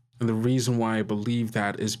 And the reason why I believe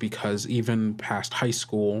that is because even past high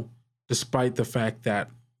school, despite the fact that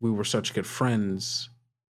we were such good friends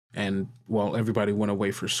and, well, everybody went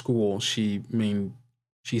away for school, she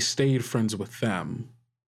stayed friends with them,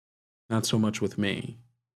 not so much with me.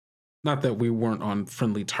 Not that we weren't on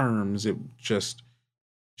friendly terms, it just,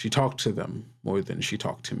 She talked to them more than she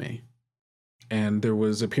talked to me. And there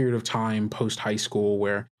was a period of time post high school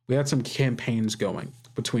where we had some campaigns going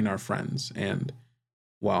between our friends. And,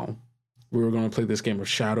 well, we were going to play this game of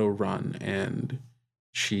Shadowrun, and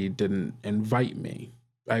she didn't invite me.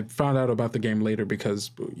 I found out about the game later because,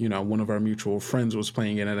 one of our mutual friends was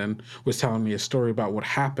playing in it and was telling me a story about what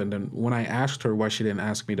happened. And when I asked her why she didn't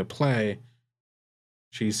ask me to play,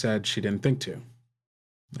 she said she didn't think to,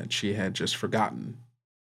 that she had just forgotten.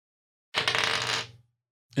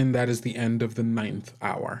 And that is the end of the 9th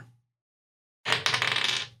hour.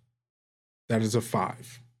 That is a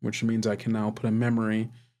 5, which means I can now put a memory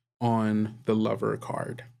on the lover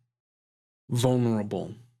card.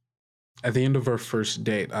 Vulnerable. At the end of our first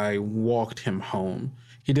date, I walked him home.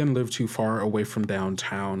 He didn't live too far away from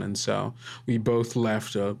downtown, and so we both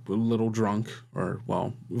left a little drunk,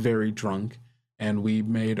 very drunk, and we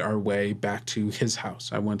made our way back to his house.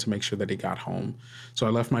 I wanted to make sure that he got home. So I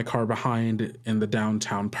left my car behind in the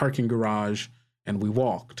downtown parking garage, and we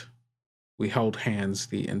walked. We held hands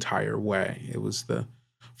the entire way. It was the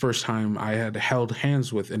first time I had held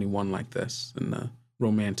hands with anyone like this in the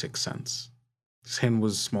romantic sense. His hand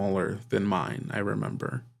was smaller than mine, I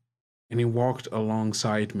remember. And he walked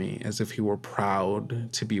alongside me as if he were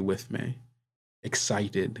proud to be with me,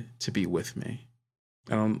 excited to be with me.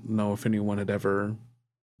 I don't know if anyone had ever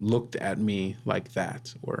looked at me like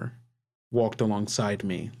that or walked alongside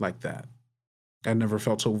me like that. I never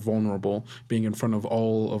felt so vulnerable being in front of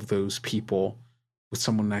all of those people with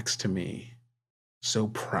someone next to me, so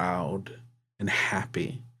proud and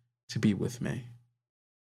happy to be with me.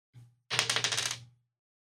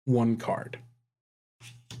 1 card.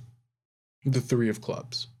 The 3 of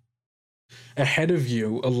clubs. Ahead of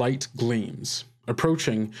you, a light gleams.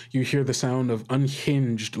 Approaching, you hear the sound of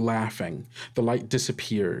unhinged laughing. The light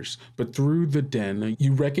disappears, but through the din,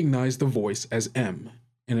 you recognize the voice as M,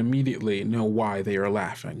 and immediately know why they are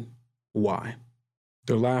laughing. Why?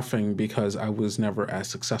 They're laughing because I was never as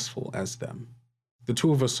successful as them. The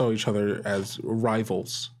 2 of us saw each other as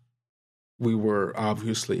rivals. We were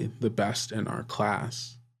obviously the best in our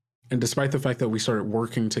class. And despite the fact that we started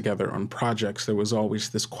working together on projects, there was always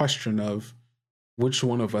this question of which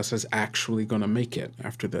one of us is actually going to make it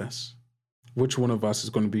after this? Which one of us is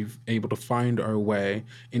going to be able to find our way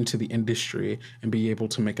into the industry and be able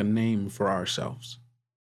to make a name for ourselves?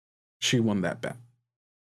 She won that bet.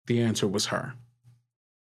 The answer was her.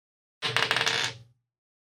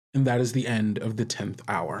 And that is the end of the 10th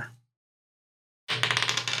hour.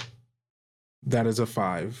 That is a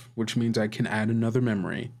 5, which means I can add another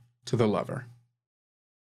memory to the lover.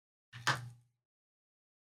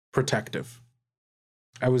 Protective.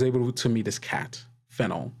 I was able to meet his cat,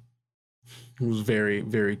 Fennel. He was very,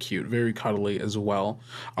 very cute, very cuddly as well.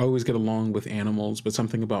 I always get along with animals, but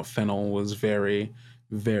something about Fennel was very,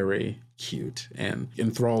 very cute and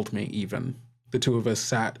enthralled me even. The 2 of us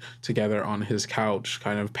sat together on his couch,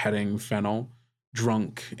 kind of petting Fennel,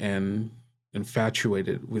 drunk and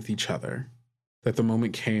infatuated with each other. That the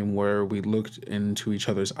moment came where we looked into each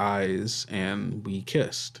other's eyes and we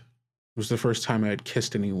kissed. It was the first time I had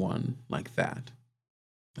kissed anyone like that,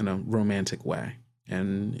 in a romantic way.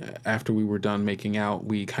 And after we were done making out,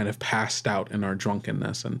 we kind of passed out in our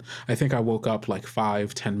drunkenness. And I think I woke up like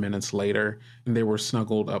 5-10 minutes later, and they were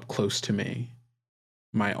snuggled up close to me.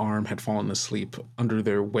 My arm had fallen asleep under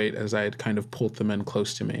their weight as I had kind of pulled them in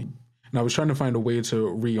close to me. And I was trying to find a way to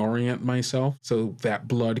reorient myself so that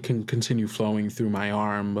blood can continue flowing through my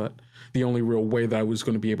arm. But the only real way that I was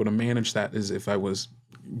going to be able to manage that is if I was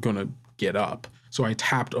going to get up. So I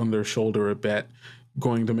tapped on their shoulder a bit,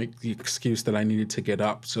 going to make the excuse that I needed to get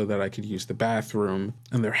up so that I could use the bathroom.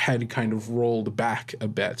 And their head kind of rolled back a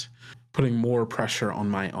bit, putting more pressure on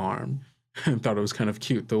my arm. I thought it was kind of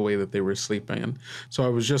cute the way that they were sleeping. And so I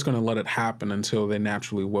was just going to let it happen until they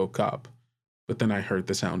naturally woke up. But then I heard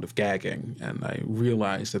the sound of gagging, and I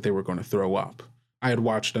realized that they were going to throw up. I had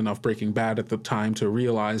watched enough Breaking Bad at the time to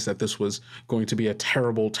realize that this was going to be a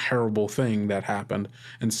terrible, terrible thing that happened.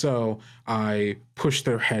 And so I pushed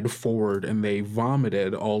their head forward, and they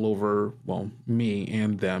vomited all over, me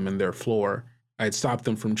and them and their floor. I had stopped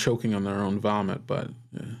them from choking on their own vomit, but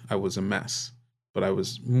I was a mess. But I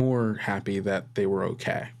was more happy that they were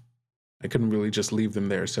okay. I couldn't really just leave them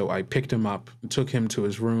there, so I picked him up, took him to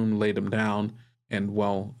his room, laid him down, and,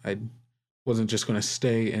 I wasn't just going to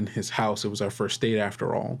stay in his house. It was our first date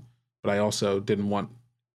after all, but I also didn't want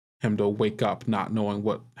him to wake up not knowing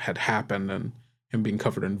what had happened and him being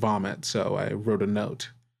covered in vomit, so I wrote a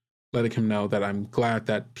note, letting him know that I'm glad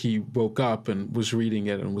that he woke up and was reading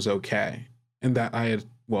it and was okay, and that I had,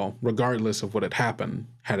 regardless of what had happened,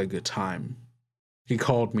 had a good time. He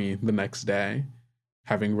called me the next day,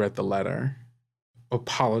 having read the letter,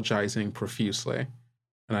 apologizing profusely,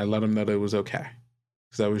 and I let him know that it was okay,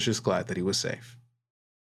 because I was just glad that he was safe.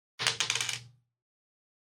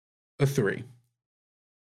 A 3.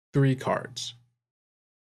 3 cards.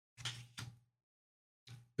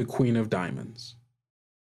 The Queen of Diamonds.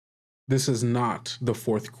 This is not the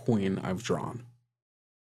 4th queen I've drawn.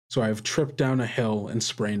 So I have tripped down a hill and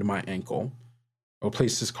sprained my ankle. I'll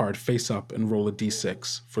place this card face up and roll a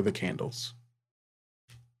d6 for the candles.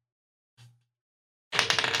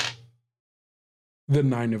 The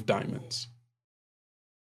 9 of Diamonds.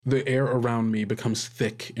 The air around me becomes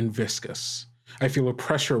thick and viscous. I feel a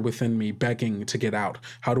pressure within me begging to get out.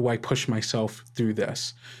 How do I push myself through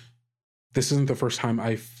this? This isn't the first time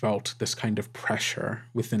I've felt this kind of pressure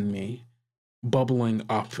within me, bubbling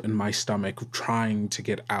up in my stomach, trying to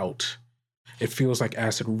get out. It feels like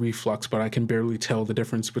acid reflux, but I can barely tell the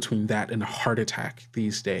difference between that and a heart attack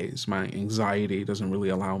these days. My anxiety doesn't really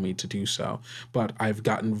allow me to do so, but I've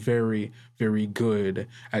gotten very, very good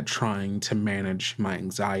at trying to manage my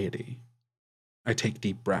anxiety. I take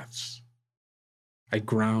deep breaths. I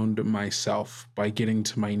ground myself by getting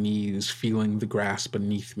to my knees, feeling the grass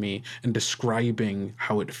beneath me, and describing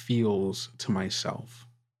how it feels to myself.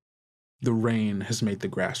 The rain has made the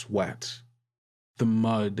grass wet. The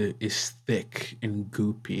mud is thick and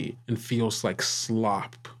goopy and feels like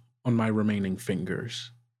slop on my remaining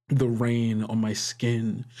fingers. The rain on my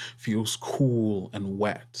skin feels cool and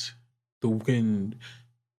wet. The wind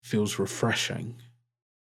feels refreshing.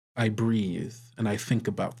 I breathe and I think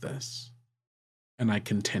about this. And I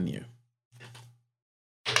continue.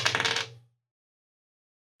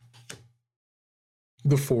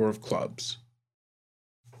 The 4 of Clubs.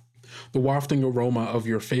 The wafting aroma of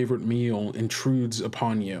your favorite meal intrudes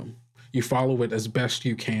upon you. You follow it as best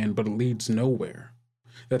you can, but it leads nowhere.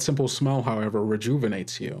 That simple smell, however,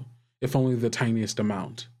 rejuvenates you, if only the tiniest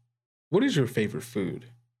amount. What is your favorite food?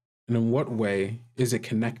 And in what way is it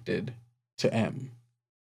connected to M?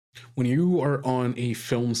 When you are on a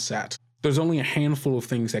film set, there's only a handful of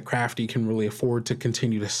things that Crafty can really afford to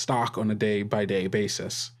continue to stock on a day-by-day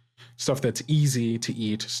basis. Stuff that's easy to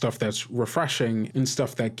eat, stuff that's refreshing, and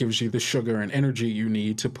stuff that gives you the sugar and energy you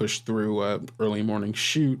need to push through a early morning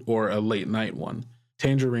shoot or a late night one.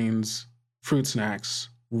 Tangerines, fruit snacks,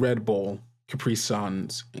 Red Bull, Capri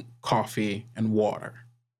Suns, coffee, and water.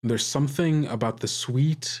 There's something about the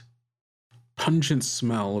sweet, pungent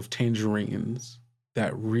smell of tangerines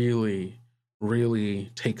that really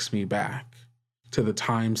takes me back to the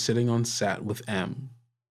time sitting on set with M,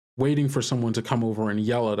 waiting for someone to come over and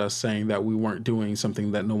yell at us saying that we weren't doing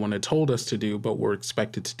something that no one had told us to do, but were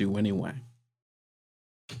expected to do anyway.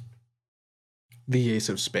 The Ace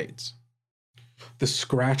of Spades. The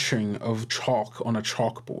scratching of chalk on a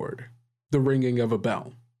chalkboard. The ringing of a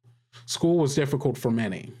bell. School was difficult for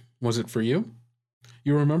many. Was it for you?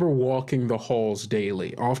 You remember walking the halls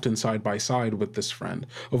daily, often side by side with this friend,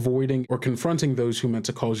 avoiding or confronting those who meant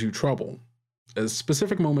to cause you trouble. A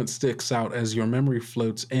specific moment sticks out as your memory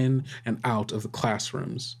floats in and out of the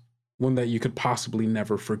classrooms, one that you could possibly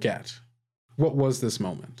never forget. What was this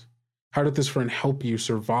moment? How did this friend help you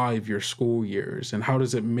survive your school years, and how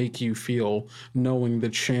does it make you feel knowing the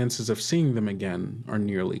chances of seeing them again are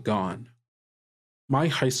nearly gone? My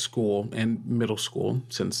high school and middle school,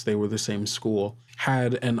 since they were the same school,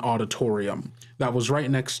 had an auditorium that was right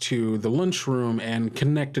next to the lunchroom and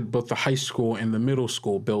connected both the high school and the middle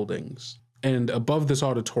school buildings. And above this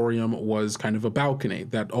auditorium was kind of a balcony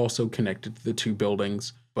that also connected the two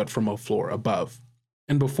buildings, but from a floor above.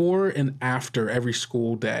 And before and after every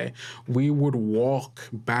school day, we would walk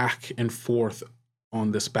back and forth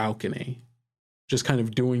on this balcony, just kind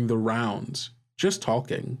of doing the rounds, just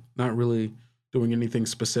talking, not really doing anything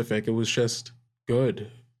specific. It was just good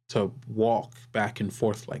to walk back and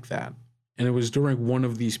forth like that. And it was during one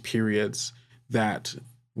of these periods that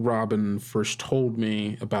Robin first told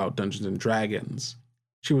me about Dungeons and Dragons.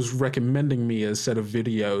 She was recommending me a set of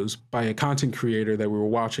videos by a content creator that we were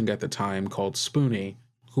watching at the time called Spoonie,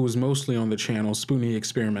 who was mostly on the channel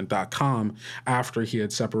SpoonieExperiment.com after he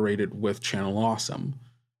had separated with Channel Awesome.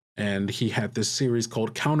 And he had this series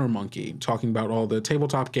called Counter Monkey, talking about all the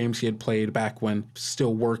tabletop games he had played back when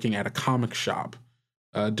still working at a comic shop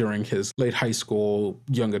during his late high school,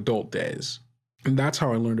 young adult days. And that's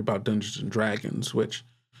how I learned about Dungeons and Dragons, which,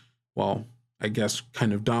 well, I guess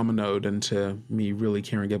kind of dominoed into me really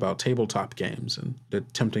caring about tabletop games and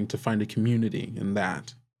attempting to find a community in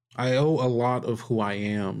that. I owe a lot of who I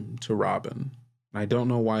am to Robin. I don't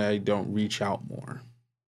know why I don't reach out more.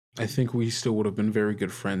 I think we still would have been very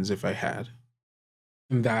good friends if I had.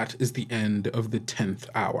 And that is the end of the 10th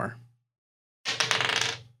hour.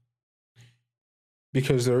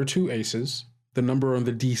 Because there are two aces, the number on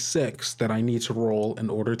the d6 that I need to roll in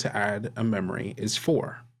order to add a memory is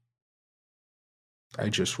 4. I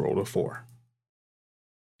just rolled a 4.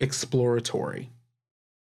 Exploratory.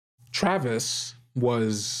 Travis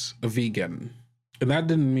was a vegan. And that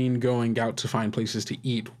didn't mean going out to find places to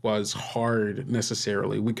eat was hard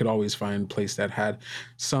necessarily. We could always find a place that had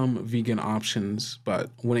some vegan options,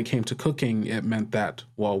 but when it came to cooking, it meant that,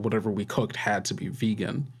 well, whatever we cooked had to be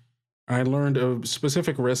vegan. I learned a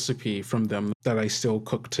specific recipe from them that I still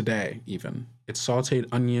cook today, even. It's sauteed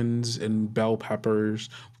onions and bell peppers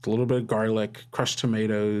with a little bit of garlic, crushed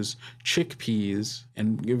tomatoes, chickpeas,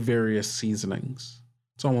 and various seasonings.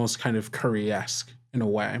 It's almost kind of curry-esque in a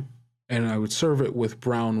way. And I would serve it with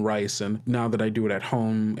brown rice. And now that I do it at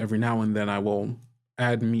home, every now and then I will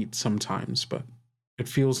add meat sometimes, but it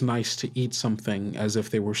feels nice to eat something as if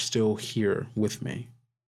they were still here with me,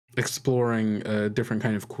 exploring a different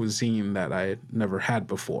kind of cuisine that I had never had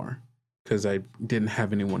before because I didn't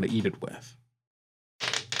have anyone to eat it with.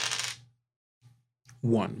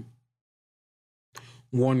 1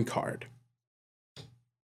 card.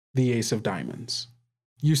 The Ace of Diamonds.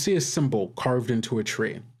 You see a symbol carved into a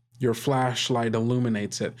tree. Your flashlight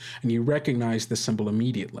illuminates it, and you recognize the symbol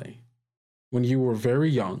immediately. When you were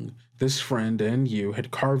very young, this friend and you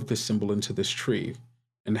had carved the symbol into this tree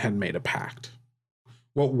and had made a pact.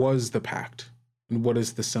 What was the pact, and what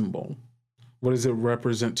is the symbol? What does it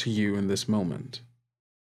represent to you in this moment?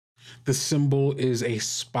 The symbol is a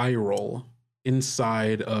spiral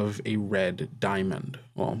inside of a red diamond.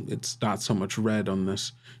 Well, it's not so much red on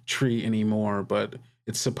this tree anymore, but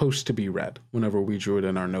it's supposed to be red whenever we drew it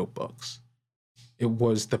in our notebooks. It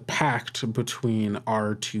was the pact between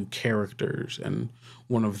our two characters and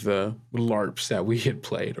one of the LARPs that we had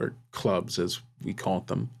played, or clubs as we called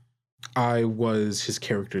them. I was his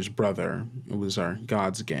character's brother. It was our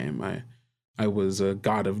god's game. I was a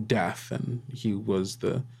god of death, and he was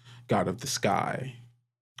the god of the sky.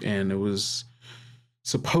 And it was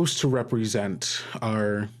supposed to represent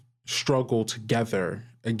our struggle together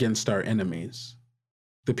against our enemies.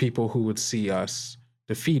 The people who would see us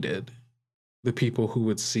defeated, the people who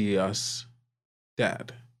would see us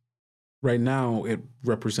dead. Right now, it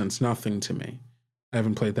represents nothing to me. I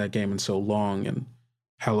haven't played that game in so long, and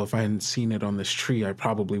hell, if I hadn't seen it on this tree, I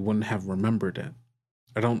probably wouldn't have remembered it.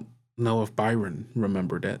 I don't know if Byron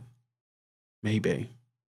remembered it. Maybe.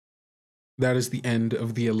 That is the end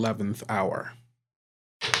of the 11th hour.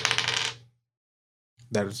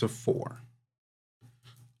 That is a 4.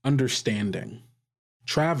 Understanding.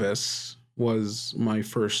 Travis was my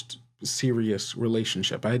first serious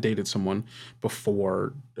relationship. I dated someone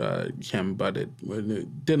before him, but it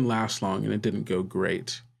didn't last long and it didn't go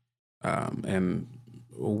great. And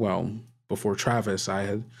well, before Travis, I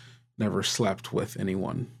had never slept with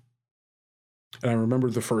anyone. And I remember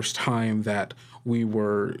the first time that we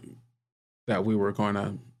were going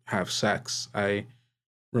to have sex. I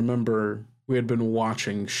remember we had been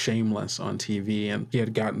watching Shameless on TV, and he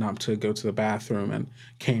had gotten up to go to the bathroom and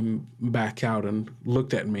came back out and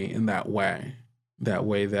looked at me in that way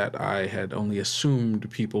that I had only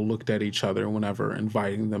assumed people looked at each other whenever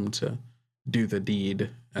inviting them to do the deed,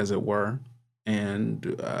 as it were.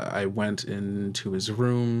 And I went into his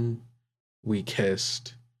room, we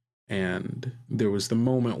kissed, and there was the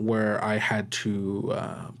moment where I had to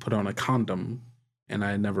put on a condom, and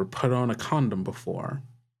I had never put on a condom before.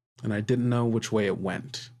 And I didn't know which way it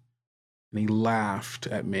went. And he laughed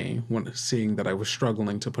at me when seeing that I was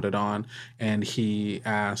struggling to put it on. And he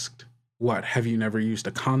asked, "What, have you never used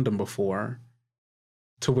a condom before?"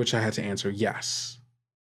 To which I had to answer yes.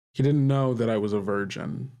 He didn't know that I was a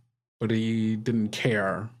virgin, but he didn't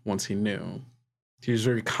care once he knew. He was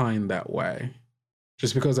very kind that way.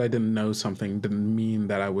 Just because I didn't know something didn't mean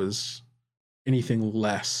that I was anything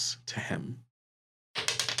less to him.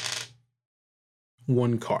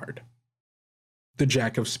 1 card. The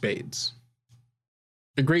Jack of Spades.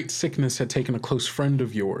 A great sickness had taken a close friend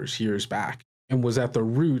of yours years back and was at the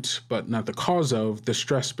root, but not the cause of, the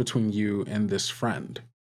stress between you and this friend.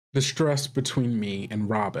 The stress between me and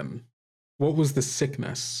Robin. What was the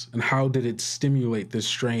sickness, and how did it stimulate this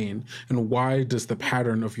strain, and why does the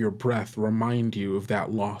pattern of your breath remind you of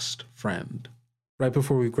that lost friend? Right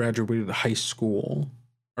before we graduated high school,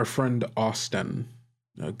 our friend Austin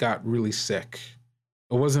got really sick.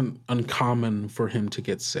 It wasn't uncommon for him to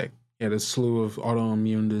get sick. He had a slew of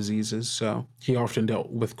autoimmune diseases, so he often dealt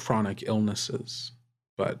with chronic illnesses.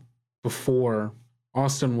 But before,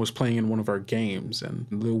 Austin was playing in one of our games, and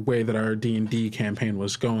the way that our D&D campaign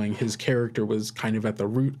was going, his character was kind of at the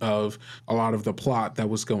root of a lot of the plot that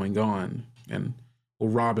was going on. And Well,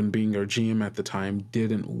 Robin, being our GM at the time,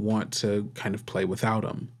 didn't want to kind of play without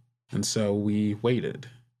him. And so we waited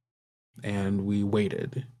and we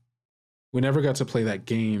waited. We never got to play that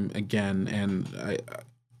game again. And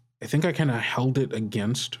I think I kind of held it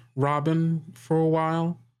against Robin for a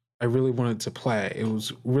while. I really wanted to play. It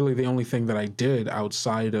was really the only thing that I did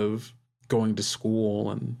outside of going to school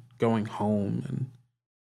and going home. And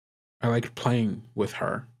I liked playing with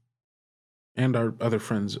her and our other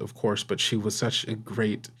friends, of course, but she was such a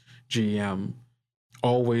great GM,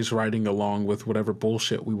 always riding along with whatever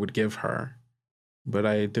bullshit we would give her. But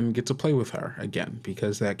I didn't get to play with her again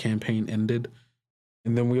because that campaign ended.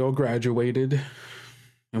 And then we all graduated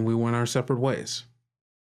and we went our separate ways.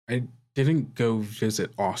 I didn't go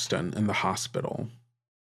visit Austin in the hospital.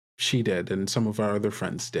 She did, and some of our other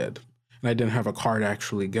friends did. And I didn't have a car to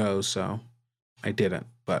actually go, so I didn't.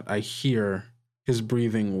 But I hear his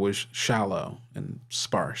breathing was shallow and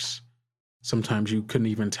sparse. Sometimes you couldn't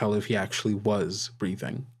even tell if he actually was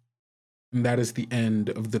breathing. And that is the end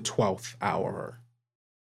of the 12th hour.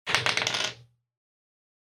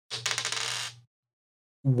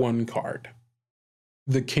 One card.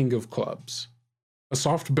 The King of Clubs. A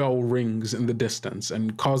soft bell rings in the distance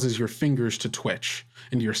and causes your fingers to twitch,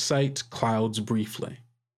 and your sight clouds briefly.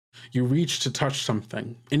 You reach to touch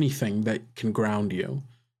something, anything that can ground you,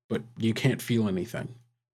 but you can't feel anything.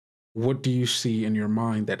 What do you see in your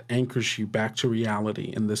mind that anchors you back to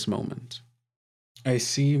reality in this moment? I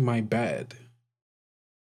see my bed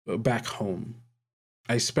back home.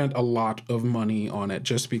 I spent a lot of money on it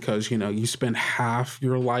just because, you spend half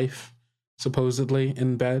your life supposedly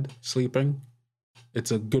in bed sleeping.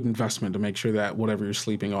 It's a good investment to make sure that whatever you're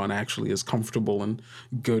sleeping on actually is comfortable and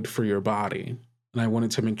good for your body. And I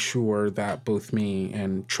wanted to make sure that both me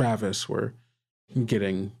and Travis were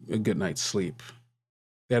getting a good night's sleep.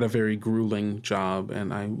 They had a very grueling job,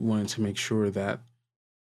 and I wanted to make sure that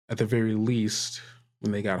at the very least,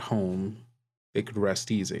 when they got home, they could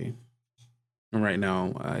rest easy. And right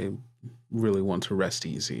now, I really want to rest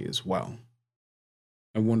easy as well.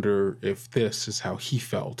 I wonder if this is how he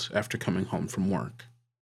felt after coming home from work.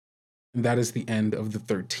 And that is the end of the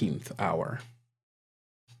 13th hour.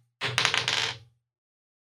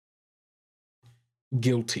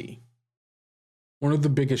 Guilty. One of the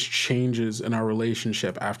biggest changes in our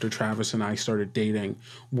relationship after Travis and I started dating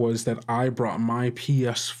was that I brought my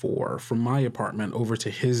PS4 from my apartment over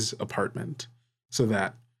to his apartment so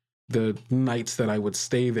that the nights that I would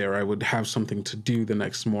stay there, I would have something to do the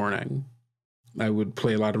next morning. I would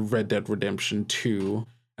play a lot of Red Dead Redemption 2,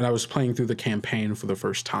 and I was playing through the campaign for the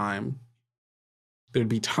first time. There'd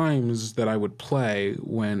be times that I would play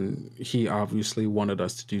when he obviously wanted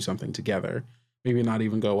us to do something together. Maybe not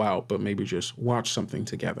even go out, but maybe just watch something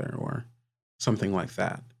together or something like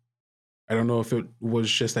that. I don't know if it was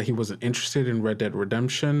just that he wasn't interested in Red Dead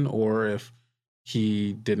Redemption, or if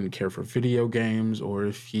he didn't care for video games, or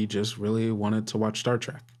if he just really wanted to watch Star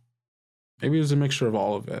Trek. Maybe it was a mixture of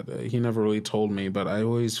all of it. He never really told me, but I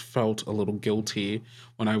always felt a little guilty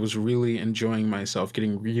when I was really enjoying myself,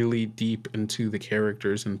 getting really deep into the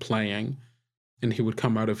characters and playing. And he would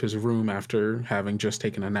come out of his room after having just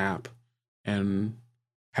taken a nap and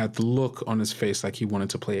had the look on his face like he wanted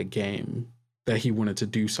to play a game, that he wanted to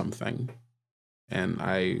do something. And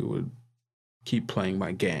I would keep playing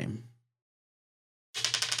my game.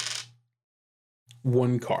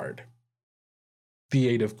 One card. The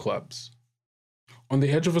 8 of Clubs. On the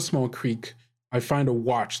edge of a small creek, I find a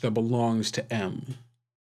watch that belongs to M.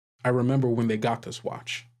 I remember when they got this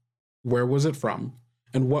watch. Where was it from?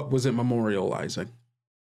 And what was it memorializing?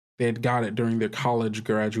 They had got it during their college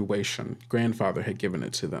graduation. Grandfather had given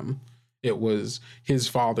it to them. It was his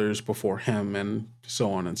father's before him, and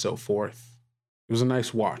so on and so forth. It was a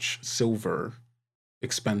nice watch, silver,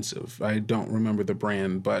 expensive. I don't remember the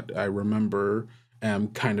brand, but I remember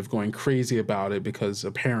kind of going crazy about it because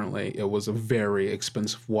apparently it was a very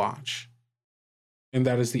expensive watch. And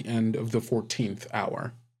that is the end of the 14th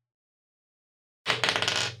hour.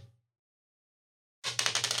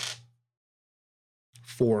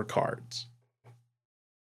 Four cards.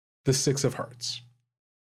 The 6 of Hearts.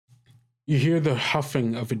 You hear the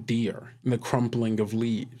huffing of a deer and the crumpling of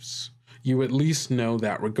leaves. You at least know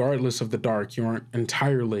that regardless of the dark, you aren't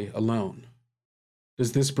entirely alone.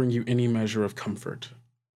 Does this bring you any measure of comfort?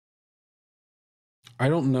 I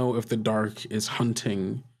don't know if the dark is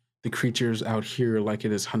hunting the creatures out here like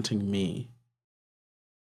it is hunting me.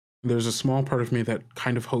 There's a small part of me that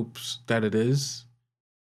kind of hopes that it is.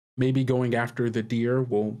 Maybe going after the deer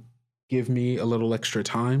will give me a little extra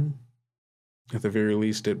time. At the very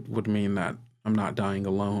least, it would mean that I'm not dying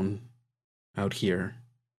alone out here,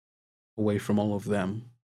 away from all of them.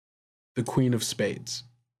 the Queen of Spades.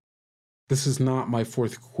 This is not my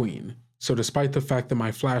fourth queen, so despite the fact that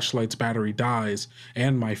my flashlight's battery dies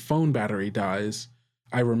and my phone battery dies,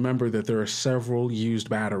 I remember that there are several used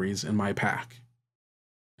batteries in my pack,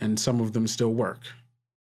 and some of them still work.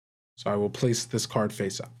 So I will place this card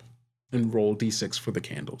face up and roll d6 for the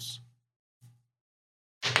candles.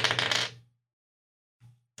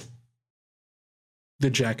 The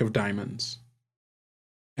Jack of Diamonds.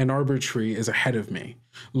 An arbor tree is ahead of me,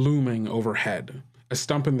 looming overhead. A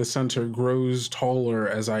stump in the center grows taller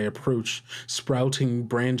as I approach, sprouting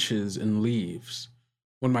branches and leaves.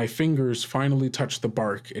 When my fingers finally touch the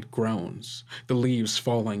bark, it groans, the leaves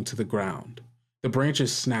falling to the ground. The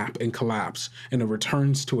branches snap and collapse, and it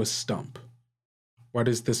returns to a stump. Why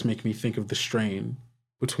does this make me think of the strain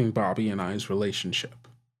between Bobby and I's relationship?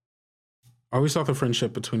 I always thought the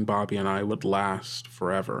friendship between Bobby and I would last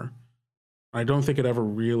forever. I don't think it ever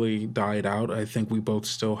really died out. I think we both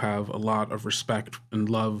still have a lot of respect and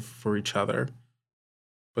love for each other.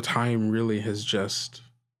 But time really has just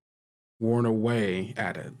worn away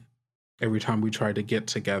at it. Every time we try to get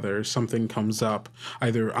together, something comes up.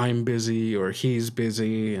 Either I'm busy or he's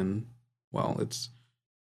busy, and, well, it's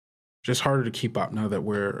just harder to keep up now that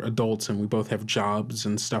we're adults and we both have jobs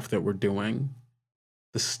and stuff that we're doing.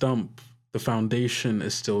 The stump, the foundation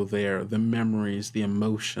is still there. The memories, the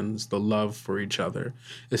emotions, the love for each other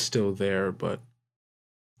is still there, but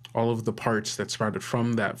all of the parts that sprouted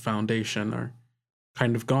from that foundation are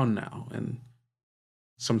kind of gone now. And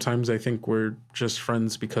sometimes I think we're just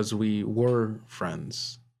friends because we were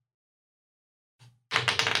friends.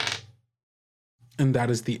 And that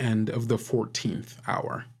is the end of the 14th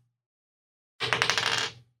hour.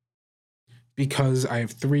 Because I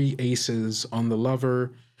have 3 aces on the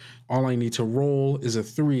lover, all I need to roll is a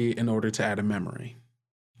 3 in order to add a memory.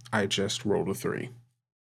 I just rolled a 3.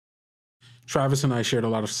 Travis and I shared a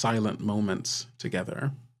lot of silent moments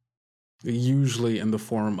together, usually in the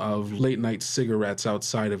form of late-night cigarettes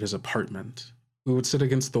outside of his apartment. We would sit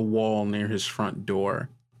against the wall near his front door.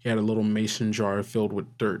 He had a little mason jar filled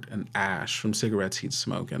with dirt and ash from cigarettes he'd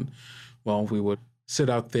smoked, and, well, we would sit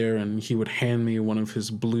out there and he would hand me one of his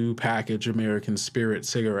blue package American Spirit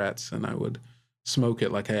cigarettes, and I would smoke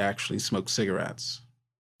it like I actually smoked cigarettes.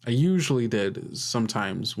 I usually did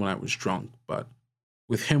sometimes when I was drunk, but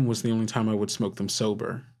with him was the only time I would smoke them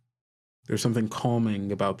sober. There's something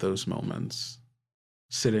calming about those moments,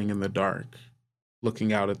 sitting in the dark,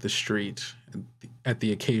 looking out at the street, at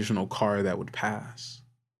the occasional car that would pass.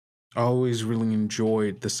 I always really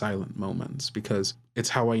enjoyed the silent moments because it's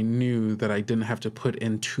how I knew that I didn't have to put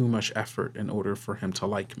in too much effort in order for him to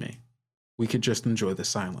like me. We could just enjoy the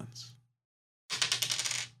silence.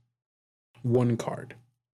 1 card.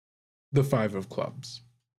 The 5 of Clubs.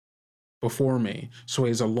 Before me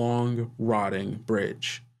sways a long, rotting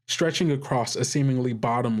bridge, stretching across a seemingly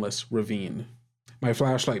bottomless ravine. My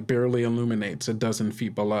flashlight barely illuminates a dozen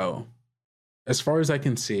feet below. As far as I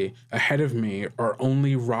can see, ahead of me are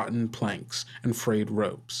only rotten planks and frayed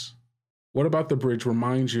ropes. What about the bridge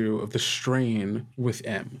reminds you of the strain with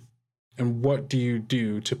M? And what do you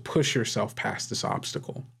do to push yourself past this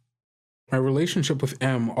obstacle? My relationship with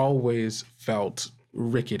M always felt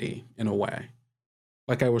rickety in a way,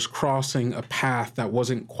 like I was crossing a path that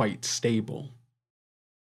wasn't quite stable.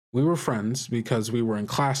 We were friends because we were in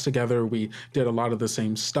class together, we did a lot of the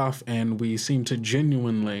same stuff, and we seemed to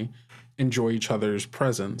genuinely enjoy each other's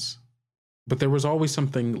presence. But there was always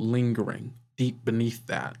something lingering deep beneath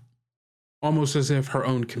that, almost as if her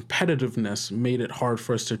own competitiveness made it hard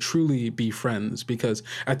for us to truly be friends, because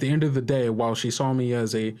at the end of the day, while she saw me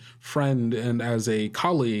as a friend and as a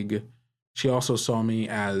colleague, she also saw me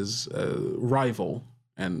as a rival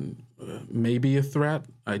and maybe a threat.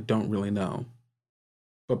 I don't really know.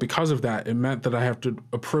 But because of that, it meant that I have to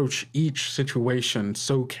approach each situation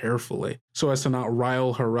so carefully so as to not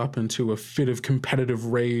rile her up into a fit of competitive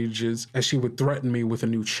rage as she would threaten me with a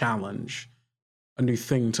new challenge, a new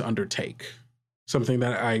thing to undertake, something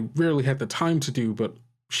that I rarely had the time to do, but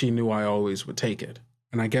she knew I always would take it.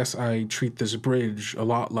 And I guess I treat this bridge a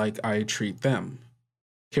lot like I treat them,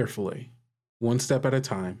 carefully, one step at a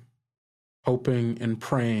time, hoping and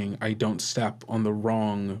praying I don't step on the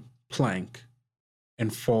wrong plank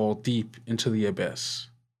and fall deep into the abyss.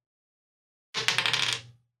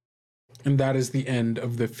 And that is the end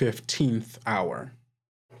of the 15th hour.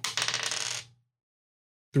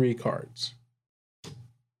 3 cards.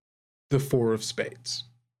 The 4 of Spades.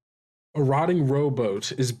 A rotting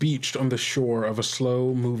rowboat is beached on the shore of a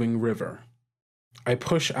slow-moving river. I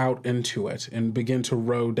push out into it and begin to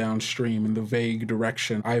row downstream in the vague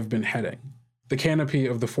direction I've been heading. The canopy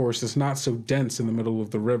of the forest is not so dense in the middle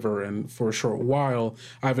of the river, and for a short while,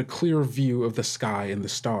 I have a clear view of the sky and the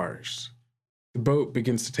stars. The boat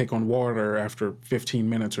begins to take on water after 15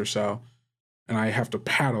 minutes or so, and I have to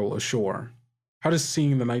paddle ashore. How does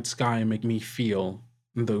seeing the night sky make me feel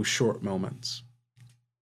in those short moments?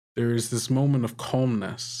 There is this moment of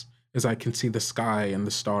calmness as I can see the sky and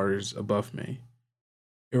the stars above me.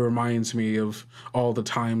 It reminds me of all the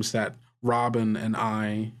times that Robin and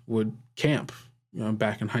I would camp,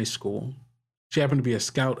 back in high school. She happened to be a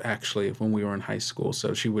scout actually when we were in high school,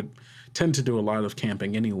 so she would tend to do a lot of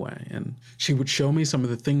camping anyway. And she would show me some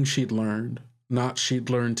of the things she'd learned.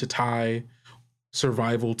 She'd learned to tie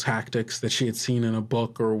survival tactics that she had seen in a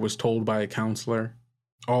book or was told by a counselor.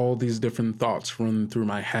 All these different thoughts run through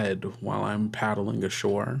my head while I'm paddling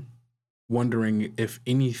ashore, wondering if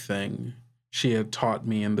anything she had taught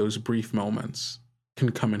me in those brief moments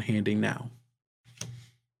can come in handy now.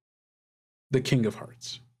 The King of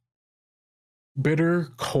Hearts. Bitter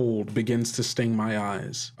cold begins to sting my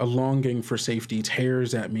eyes. A longing for safety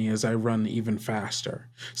tears at me as I run even faster.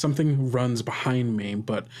 Something runs behind me,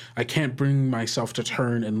 but I can't bring myself to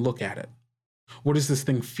turn and look at it. What does this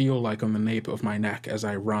thing feel like on the nape of my neck as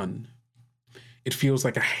I run? It feels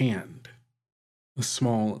like a hand, a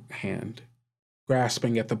small hand,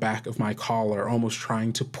 grasping at the back of my collar, almost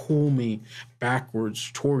trying to pull me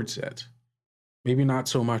backwards towards it. Maybe not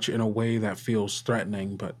so much in a way that feels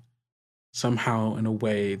threatening, but somehow in a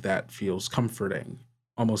way that feels comforting,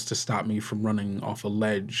 almost to stop me from running off a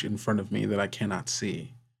ledge in front of me that I cannot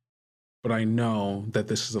see. But I know that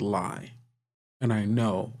this is a lie, and I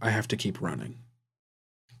know I have to keep running.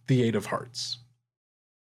 The Eight of Hearts.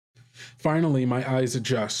 Finally, my eyes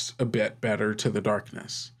adjust a bit better to the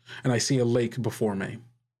darkness, and I see a lake before me.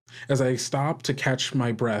 As I stop to catch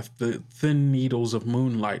my breath, the thin needles of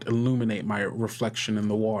moonlight illuminate my reflection in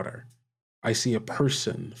the water. I see a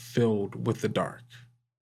person filled with the dark.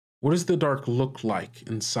 What does the dark look like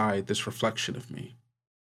inside this reflection of me?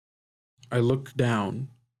 I look down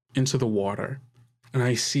into the water, and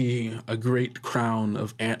I see a great crown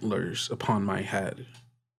of antlers upon my head.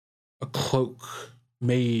 A cloak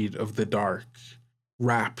made of the dark,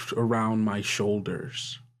 wrapped around my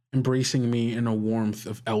shoulders, embracing me in a warmth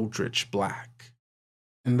of eldritch black.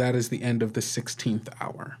 And that is the end of the 16th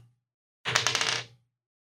hour.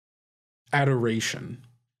 Adoration.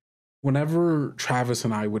 Whenever Travis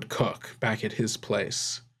and I would cook back at his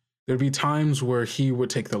place, there'd be times where he would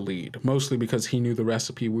take the lead, mostly because he knew the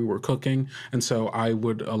recipe we were cooking, and so I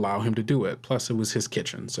would allow him to do it. Plus, it was his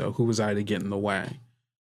kitchen, so who was I to get in the way?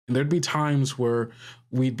 And there'd be times where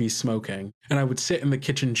we'd be smoking, and I would sit in the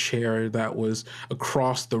kitchen chair that was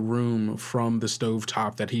across the room from the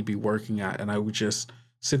stovetop that he'd be working at, and I would just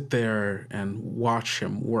sit there and watch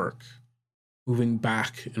him work, moving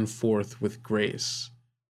back and forth with grace,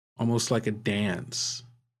 almost like a dance.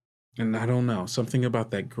 And I don't know, something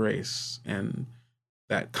about that grace and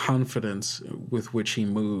that confidence with which he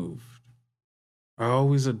moved. I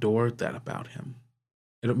always adored that about him.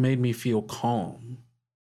 It made me feel calm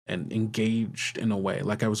and engaged in a way,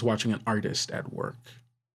 like I was watching an artist at work.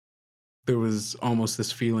 There was almost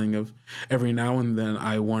this feeling of every now and then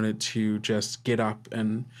I wanted to just get up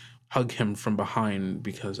and hug him from behind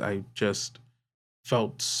because I just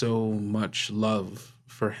felt so much love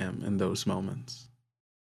for him in those moments.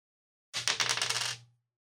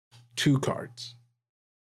 2 cards.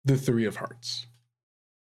 The Three of Hearts.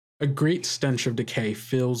 A great stench of decay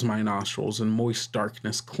fills my nostrils and moist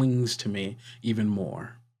darkness clings to me even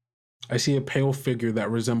more. I see a pale figure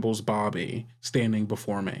that resembles Bobby standing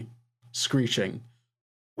before me, screeching,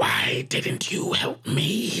 "Why didn't you help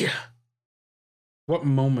me?" What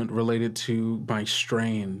moment related to my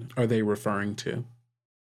strain are they referring to?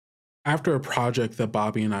 After a project that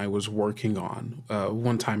Bobby and I was working on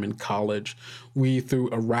one time in college, we threw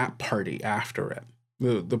a rap party after it.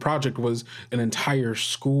 The project was an entire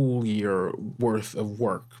school year worth of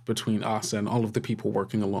work between us and all of the people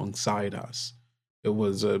working alongside us. It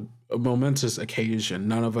was a momentous occasion.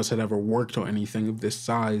 None of us had ever worked on anything of this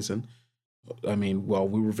size, and we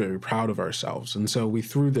were very proud of ourselves. And so we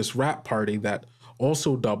threw this rap party that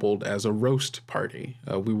also doubled as a roast party.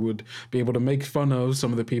 We would be able to make fun of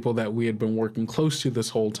some of the people that we had been working close to this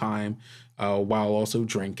whole time, while also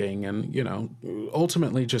drinking and,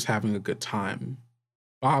 ultimately just having a good time.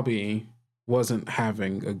 Bobby wasn't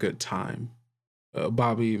having a good time.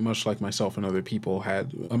 Bobby, much like myself and other people,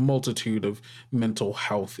 had a multitude of mental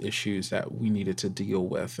health issues that we needed to deal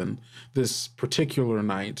with, and this particular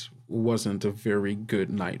night wasn't a very good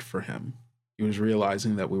night for him. He was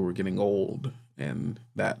realizing that we were getting old and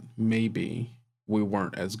that maybe we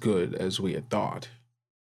weren't as good as we had thought.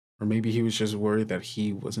 Or maybe he was just worried that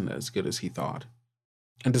he wasn't as good as he thought.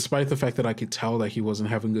 And despite the fact that I could tell that he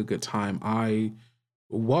wasn't having a good time, I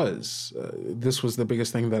was. This was the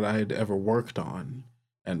biggest thing that I had ever worked on.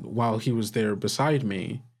 And while he was there beside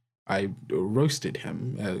me, I roasted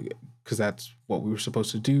him because that's what we were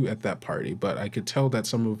supposed to do at that party. But I could tell that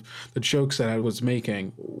some of the jokes that I was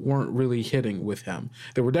making weren't really hitting with him.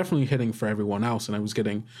 They were definitely hitting for everyone else, and I was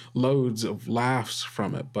getting loads of laughs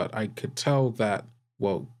from it. But I could tell that,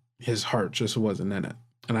 well, his heart just wasn't in it.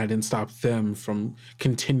 And I didn't stop them from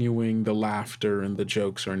continuing the laughter and the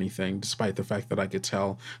jokes or anything, despite the fact that I could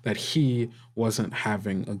tell that he wasn't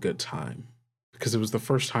having a good time. Because it was the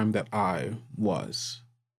first time that I was.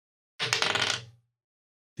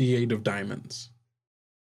 The Eight of Diamonds.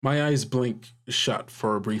 My eyes blink shut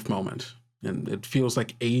for a brief moment, and it feels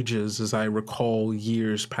like ages as I recall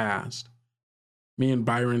years past. Me and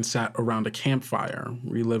Byron sat around a campfire,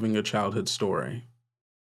 reliving a childhood story.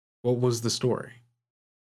 What was the story?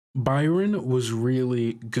 Byron was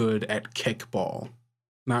really good at kickball.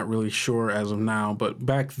 Not really sure as of now, but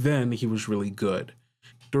back then he was really good.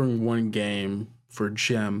 During one game for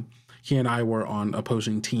gym, he and I were on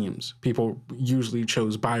opposing teams. People usually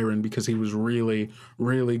chose Byron because he was really,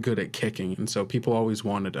 really good at kicking, and so people always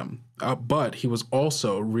wanted him. But he was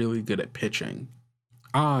also really good at pitching.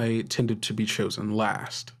 I tended to be chosen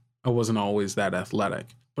last. I wasn't always that athletic.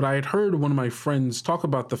 But I had heard one of my friends talk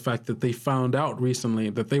about the fact that they found out recently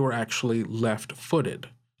that they were actually left-footed,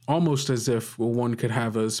 almost as if one could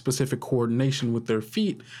have a specific coordination with their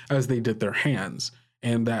feet as they did their hands,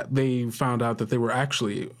 and that they found out that they were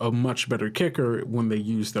actually a much better kicker when they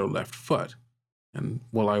used their left foot. And,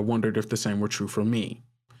 well, I wondered if the same were true for me.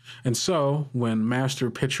 And so, when master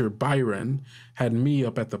pitcher Byron had me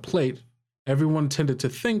up at the plate, everyone tended to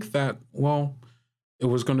think that, well, it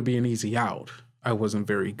was going to be an easy out. I wasn't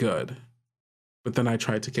very good. But then I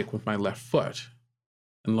tried to kick with my left foot.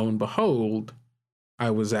 And lo and behold, I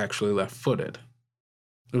was actually left-footed.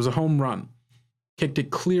 It was a home run. Kicked it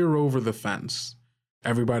clear over the fence.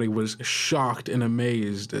 Everybody was shocked and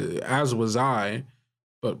amazed, as was I.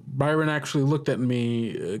 But Byron actually looked at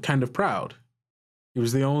me kind of proud. He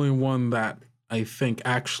was the only one that I think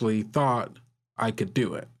actually thought I could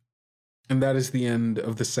do it. And that is the end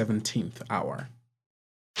of the 17th hour.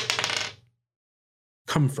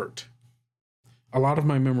 Comfort. A lot of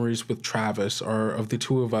my memories with Travis are of the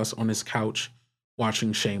two of us on his couch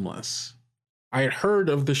watching Shameless. I had heard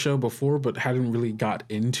of the show before, but hadn't really got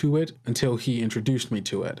into it until he introduced me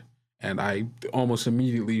to it. And I almost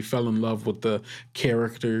immediately fell in love with the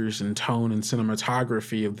characters and tone and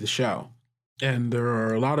cinematography of the show. And there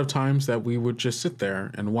are a lot of times that we would just sit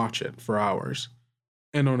there and watch it for hours.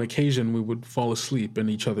 And on occasion, we would fall asleep in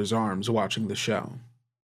each other's arms watching the show.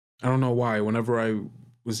 I don't know why, whenever I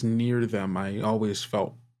was near them, I always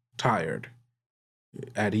felt tired,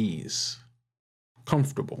 at ease,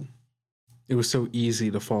 comfortable. It was so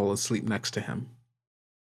easy to fall asleep next to him.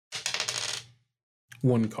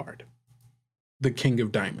 One card. The King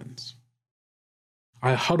of Diamonds.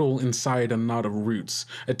 I huddle inside a knot of roots,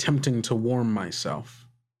 attempting to warm myself.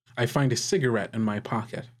 I find a cigarette in my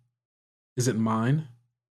pocket. Is it mine?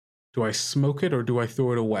 Do I smoke it or do I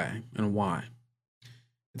throw it away, and why?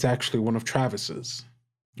 It's actually one of Travis's,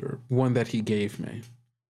 or one that he gave me.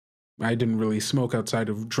 I didn't really smoke outside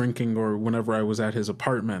of drinking or whenever I was at his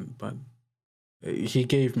apartment, but he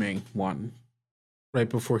gave me one right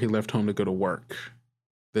before he left home to go to work,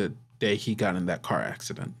 the day he got in that car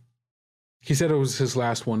accident. He said it was his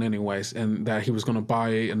last one anyways, and that he was going to buy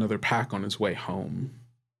another pack on his way home.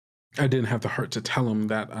 I didn't have the heart to tell him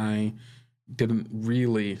that I didn't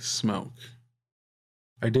really smoke.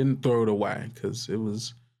 I didn't throw it away because it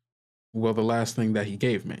was, well, the last thing that he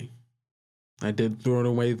gave me. I did throw it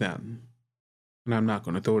away then, and I'm not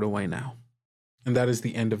going to throw it away now. And that is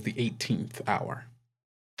the end of the 18th hour.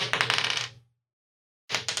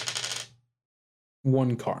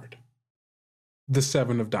 One card. The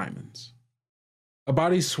Seven of Diamonds. A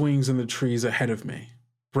body swings in the trees ahead of me.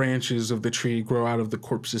 Branches of the tree grow out of the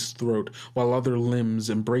corpse's throat, while other limbs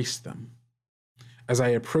embrace them. As I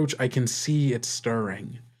approach, I can see it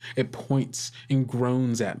stirring. It points and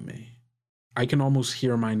groans at me. I can almost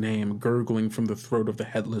hear my name gurgling from the throat of the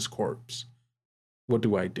headless corpse. What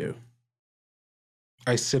do?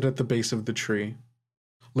 I sit at the base of the tree,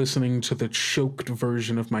 listening to the choked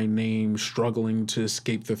version of my name struggling to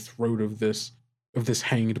escape the throat of this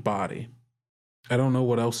hanged body. I don't know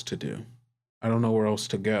what else to do. I don't know where else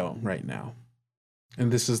to go right now.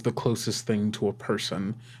 And this is the closest thing to a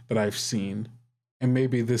person that I've seen. And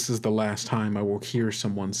maybe this is the last time I will hear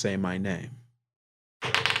someone say my name.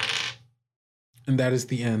 And that is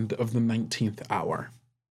the end of the 19th hour.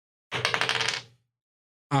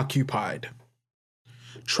 Occupied.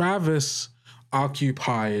 Travis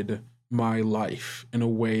occupied my life in a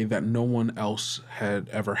way that no one else had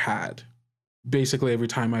ever had. Basically, every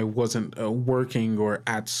time I wasn't working or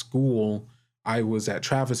at school, I was at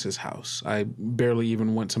Travis's house. I barely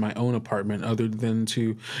even went to my own apartment other than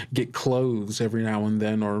to get clothes every now and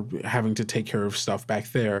then or having to take care of stuff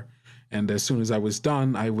back there. And as soon as I was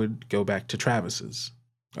done, I would go back to Travis's.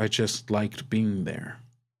 I just liked being there,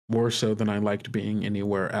 more so than I liked being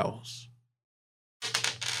anywhere else.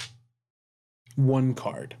 One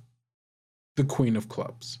card. The Queen of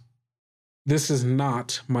Clubs. This is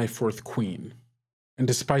not my fourth queen. And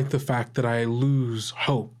despite the fact that I lose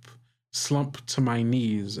hope, slump to my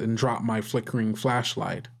knees, and drop my flickering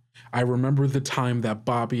flashlight, I remember the time that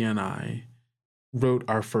Bobby and I wrote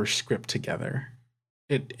our first script together.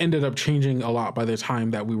 It ended up changing a lot by the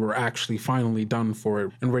time that we were actually finally done for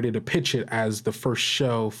it and ready to pitch it as the first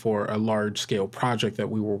show for a large-scale project that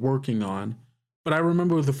we were working on. But I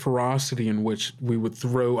remember the ferocity in which we would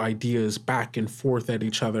throw ideas back and forth at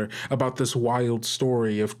each other about this wild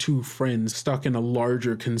story of two friends stuck in a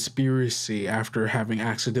larger conspiracy after having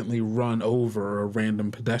accidentally run over a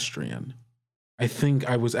random pedestrian. I think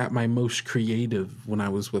I was at my most creative when I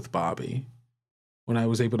was with Bobby, when I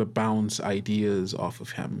was able to bounce ideas off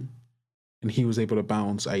of him, and he was able to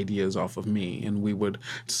bounce ideas off of me, and we would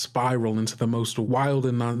spiral into the most wild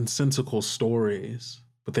and nonsensical stories.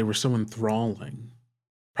 But they were so enthralling,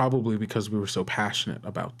 probably because we were so passionate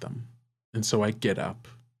about them. And so I get up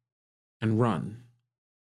and run.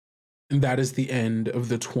 And that is the end of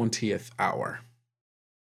the 20th hour.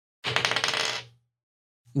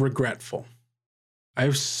 Regretful. I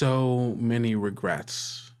have so many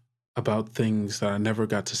regrets about things that I never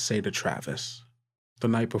got to say to Travis. The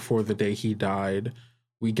night before the day he died,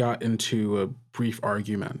 we got into a brief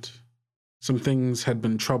argument. Some things had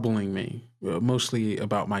been troubling me, mostly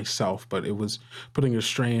about myself, but it was putting a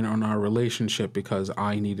strain on our relationship because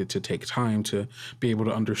I needed to take time to be able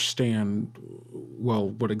to understand, well,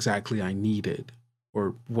 what exactly I needed,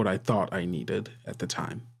 or what I thought I needed at the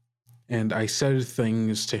time. And I said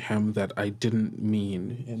things to him that I didn't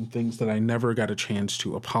mean, and things that I never got a chance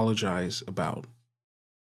to apologize about.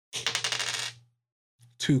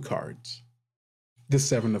 2 cards. The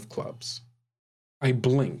 7 of Clubs. I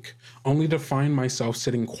blink, only to find myself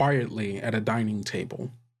sitting quietly at a dining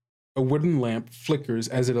table. A wooden lamp flickers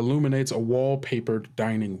as it illuminates a wall-papered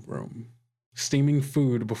dining room. Steaming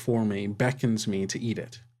food before me beckons me to eat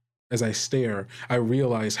it. As I stare, I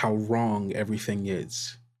realize how wrong everything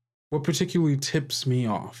is. What particularly tips me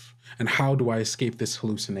off, and how do I escape this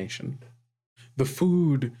hallucination? The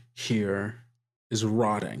food here is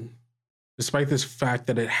rotting. Despite this fact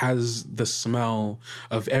that it has the smell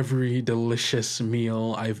of every delicious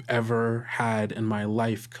meal I've ever had in my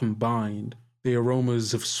life combined, the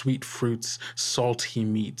aromas of sweet fruits, salty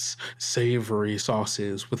meats, savory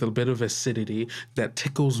sauces with a bit of acidity that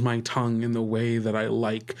tickles my tongue in the way that I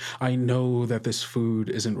like, I know that this food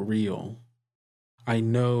isn't real. I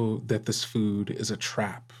know that this food is a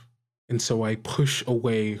trap. And so I push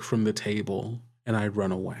away from the table and I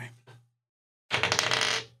run away.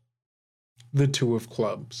 The 2 of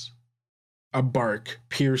Clubs. A bark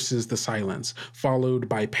pierces the silence, followed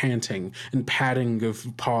by panting and patting of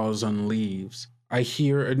paws on leaves. I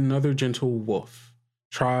hear another gentle woof.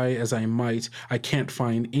 Try as I might, I can't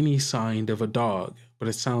find any sign of a dog, but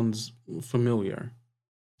it sounds familiar.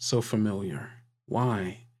 So familiar.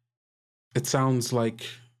 Why? It sounds like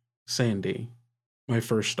Sandy. My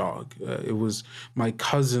first dog. It was my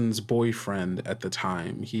cousin's boyfriend at the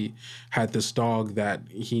time. He had this dog that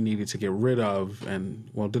he needed to get rid of and,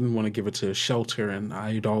 well, didn't want to give it to a shelter, and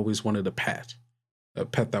I'd always wanted a pet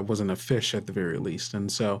that wasn't a fish at the very least. And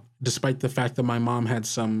so, despite the fact that my mom had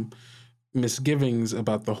some misgivings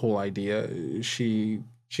about the whole idea, she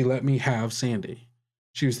let me have Sandy.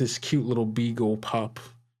 She was this cute little beagle pup,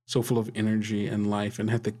 so full of energy and life, and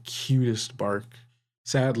had the cutest bark.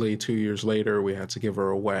 Sadly, 2 years later, we had to give her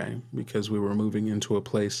away because we were moving into a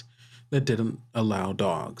place that didn't allow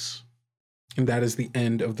dogs. And that is the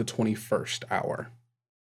end of the 21st hour.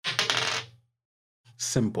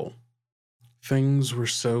 Simple. Things were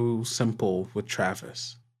so simple with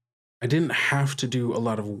Travis. I didn't have to do a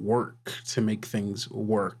lot of work to make things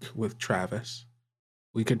work with Travis.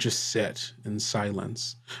 We could just sit in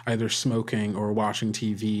silence, either smoking or watching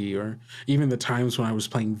TV, or even the times when I was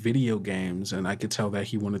playing video games and I could tell that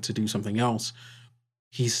he wanted to do something else.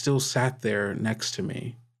 He still sat there next to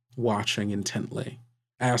me, watching intently,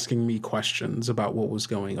 asking me questions about what was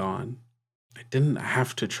going on. I didn't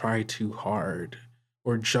have to try too hard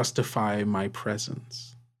or justify my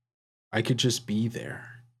presence. I could just be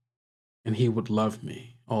there. and he would love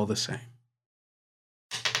me all the same.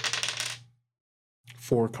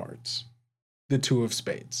 4 cards. The 2 of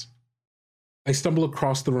spades. I stumble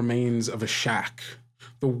across the remains of a shack.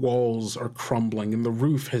 The walls are crumbling and the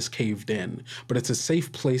roof has caved in, but it's a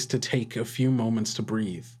safe place to take a few moments to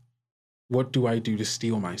breathe. What do I do to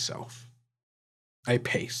steel myself? I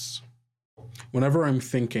pace. Whenever I'm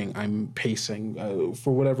thinking, I'm pacing.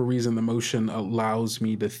 For whatever reason, the motion allows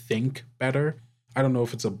me to think better. I don't know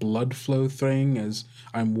if it's a blood flow thing, as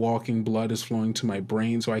I'm walking, blood is flowing to my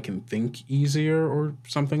brain so I can think easier or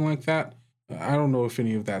something like that. I don't know if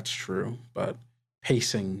any of that's true, but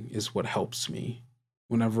pacing is what helps me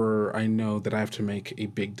whenever I know that I have to make a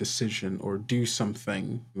big decision or do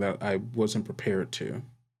something that I wasn't prepared to.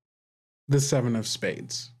 The 7 of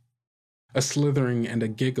spades. A slithering and a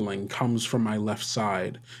giggling comes from my left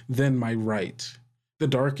side, then my right. The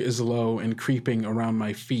dark is low and creeping around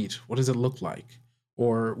my feet. What does it look like?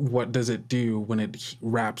 Or what does it do when it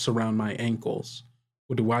wraps around my ankles?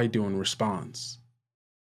 What do I do in response?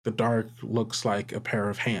 The dark looks like a pair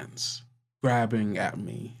of hands, grabbing at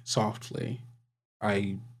me softly.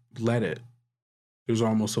 I let it. There's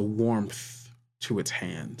almost a warmth to its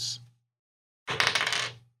hands.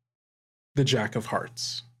 The Jack of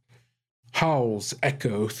Hearts. Howls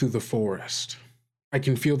echo through the forest. I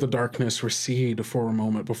can feel the darkness recede for a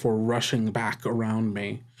moment before rushing back around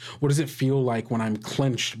me. What does it feel like when I'm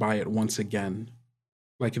clenched by it once again?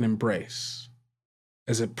 Like an embrace.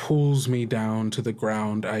 As it pulls me down to the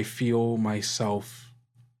ground, I feel myself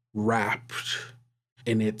wrapped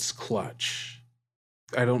in its clutch.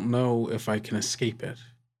 I don't know if I can escape it.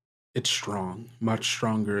 It's strong, much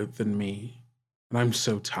stronger than me, and I'm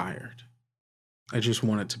so tired. I just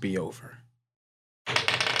want it to be over.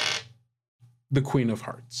 The Queen of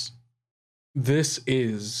Hearts. This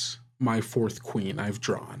is my 4th queen I've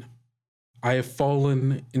drawn. I have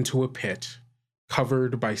fallen into a pit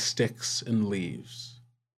covered by sticks and leaves.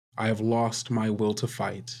 I have lost my will to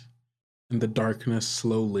fight, and the darkness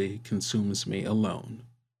slowly consumes me alone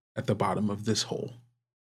at the bottom of this hole.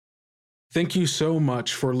 Thank you so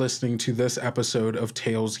much for listening to this episode of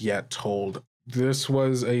Tales Yet Told. This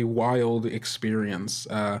was a wild experience.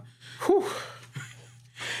 That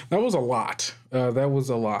was a lot.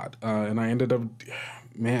 And I ended up,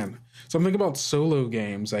 something about solo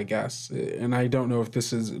games, I guess. And I don't know if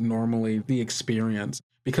this is normally the experience.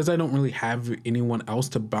 Because I don't really have anyone else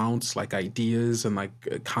to bounce like ideas and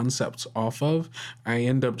like concepts off of, I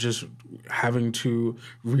end up just having to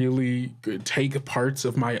really take parts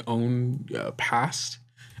of my own past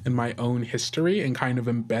and my own history and kind of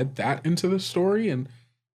embed that into the story. And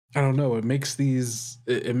I don't know, it makes this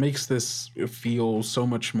feel so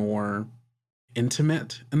much more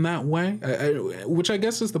intimate in that way, which I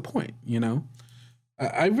guess is the point, you know?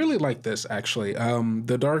 I really like this, actually.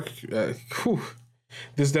 The dark,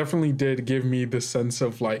 this definitely did give me the sense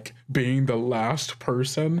of like being the last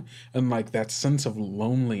person and like that sense of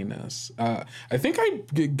loneliness. I think I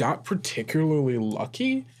got particularly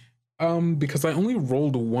lucky because I only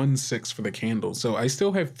rolled 1 6 for the candles. So I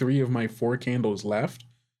still have 3 of my 4 candles left.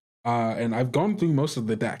 And I've gone through most of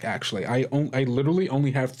the deck, actually. I literally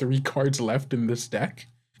only have 3 cards left in this deck.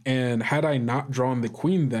 And had I not drawn the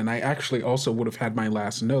queen, then I actually also would have had my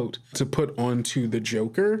last note to put onto the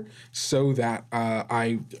Joker, so that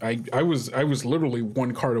I was literally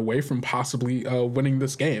 1 card away from possibly winning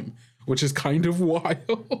this game, which is kind of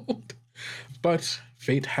wild. But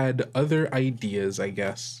fate had other ideas, I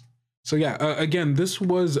guess. So yeah, again, this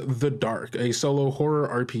was The Dark, a solo horror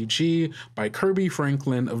RPG by Kirby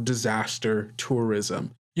Franklin of Disaster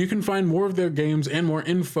Tourism. You can find more of their games and more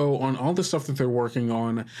info on all the stuff that they're working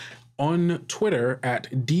on Twitter at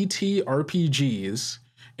DTRPGs,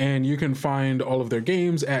 and you can find all of their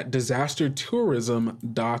games at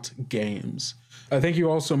disastertourism.games. Thank you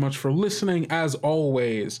all so much for listening. As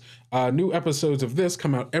always, new episodes of this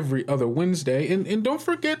come out every other Wednesday. And don't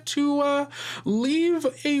forget to leave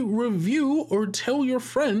a review or tell your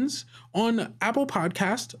friends on Apple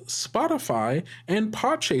Podcast, Spotify, and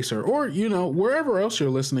Podchaser, or, you know, wherever else you're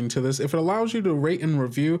listening to this. If it allows you to rate and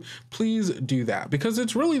review, please do that, because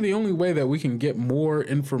it's really the only way that we can get more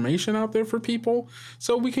information out there for people,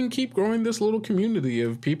 so we can keep growing this little community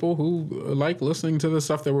of people who like listening to the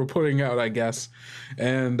stuff that we're putting out, I guess.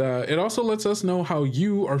 And it also lets us know how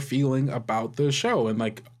you are feeling about the show and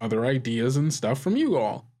like other ideas and stuff from you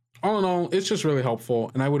all. All in all, it's just really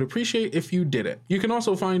helpful, and I would appreciate if you did it. You can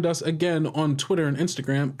also find us again on Twitter and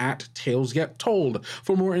Instagram at Tales Yet Told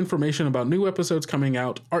for more information about new episodes coming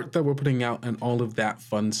out, art that we're putting out, and all of that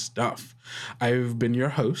fun stuff. I've been your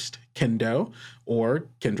host, Kendo, or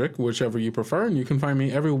Kendrick, whichever you prefer, and you can find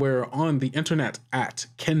me everywhere on the internet at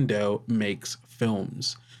Kendo Makes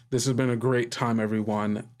Films. This has been a great time,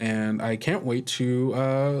 everyone, and I can't wait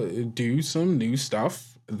to do some new stuff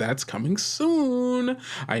that's coming soon.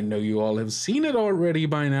 I know you all have seen it already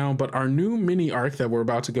by now, but our new mini arc that we're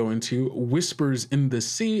about to go into, Whispers in the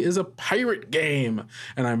Sea, is a pirate game,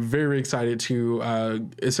 and I'm very excited to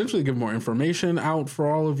essentially give more information out for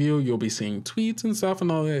all of you. You'll be seeing tweets and stuff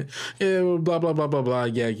and all that, blah, blah, blah, blah, blah.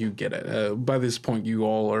 Yeah, you get it. By this point, you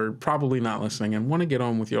all are probably not listening and want to get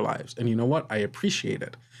on with your lives, and you know what? I appreciate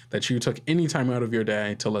it that you took any time out of your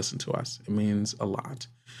day to listen to us. It means a lot.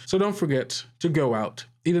 So don't forget to go out,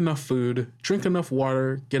 eat enough food, drink enough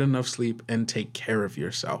water, get enough sleep, and take care of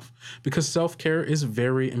yourself. Because self-care is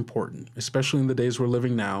very important, especially in the days we're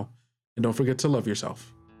living now. And don't forget to love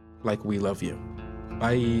yourself like we love you.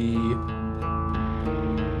 Bye.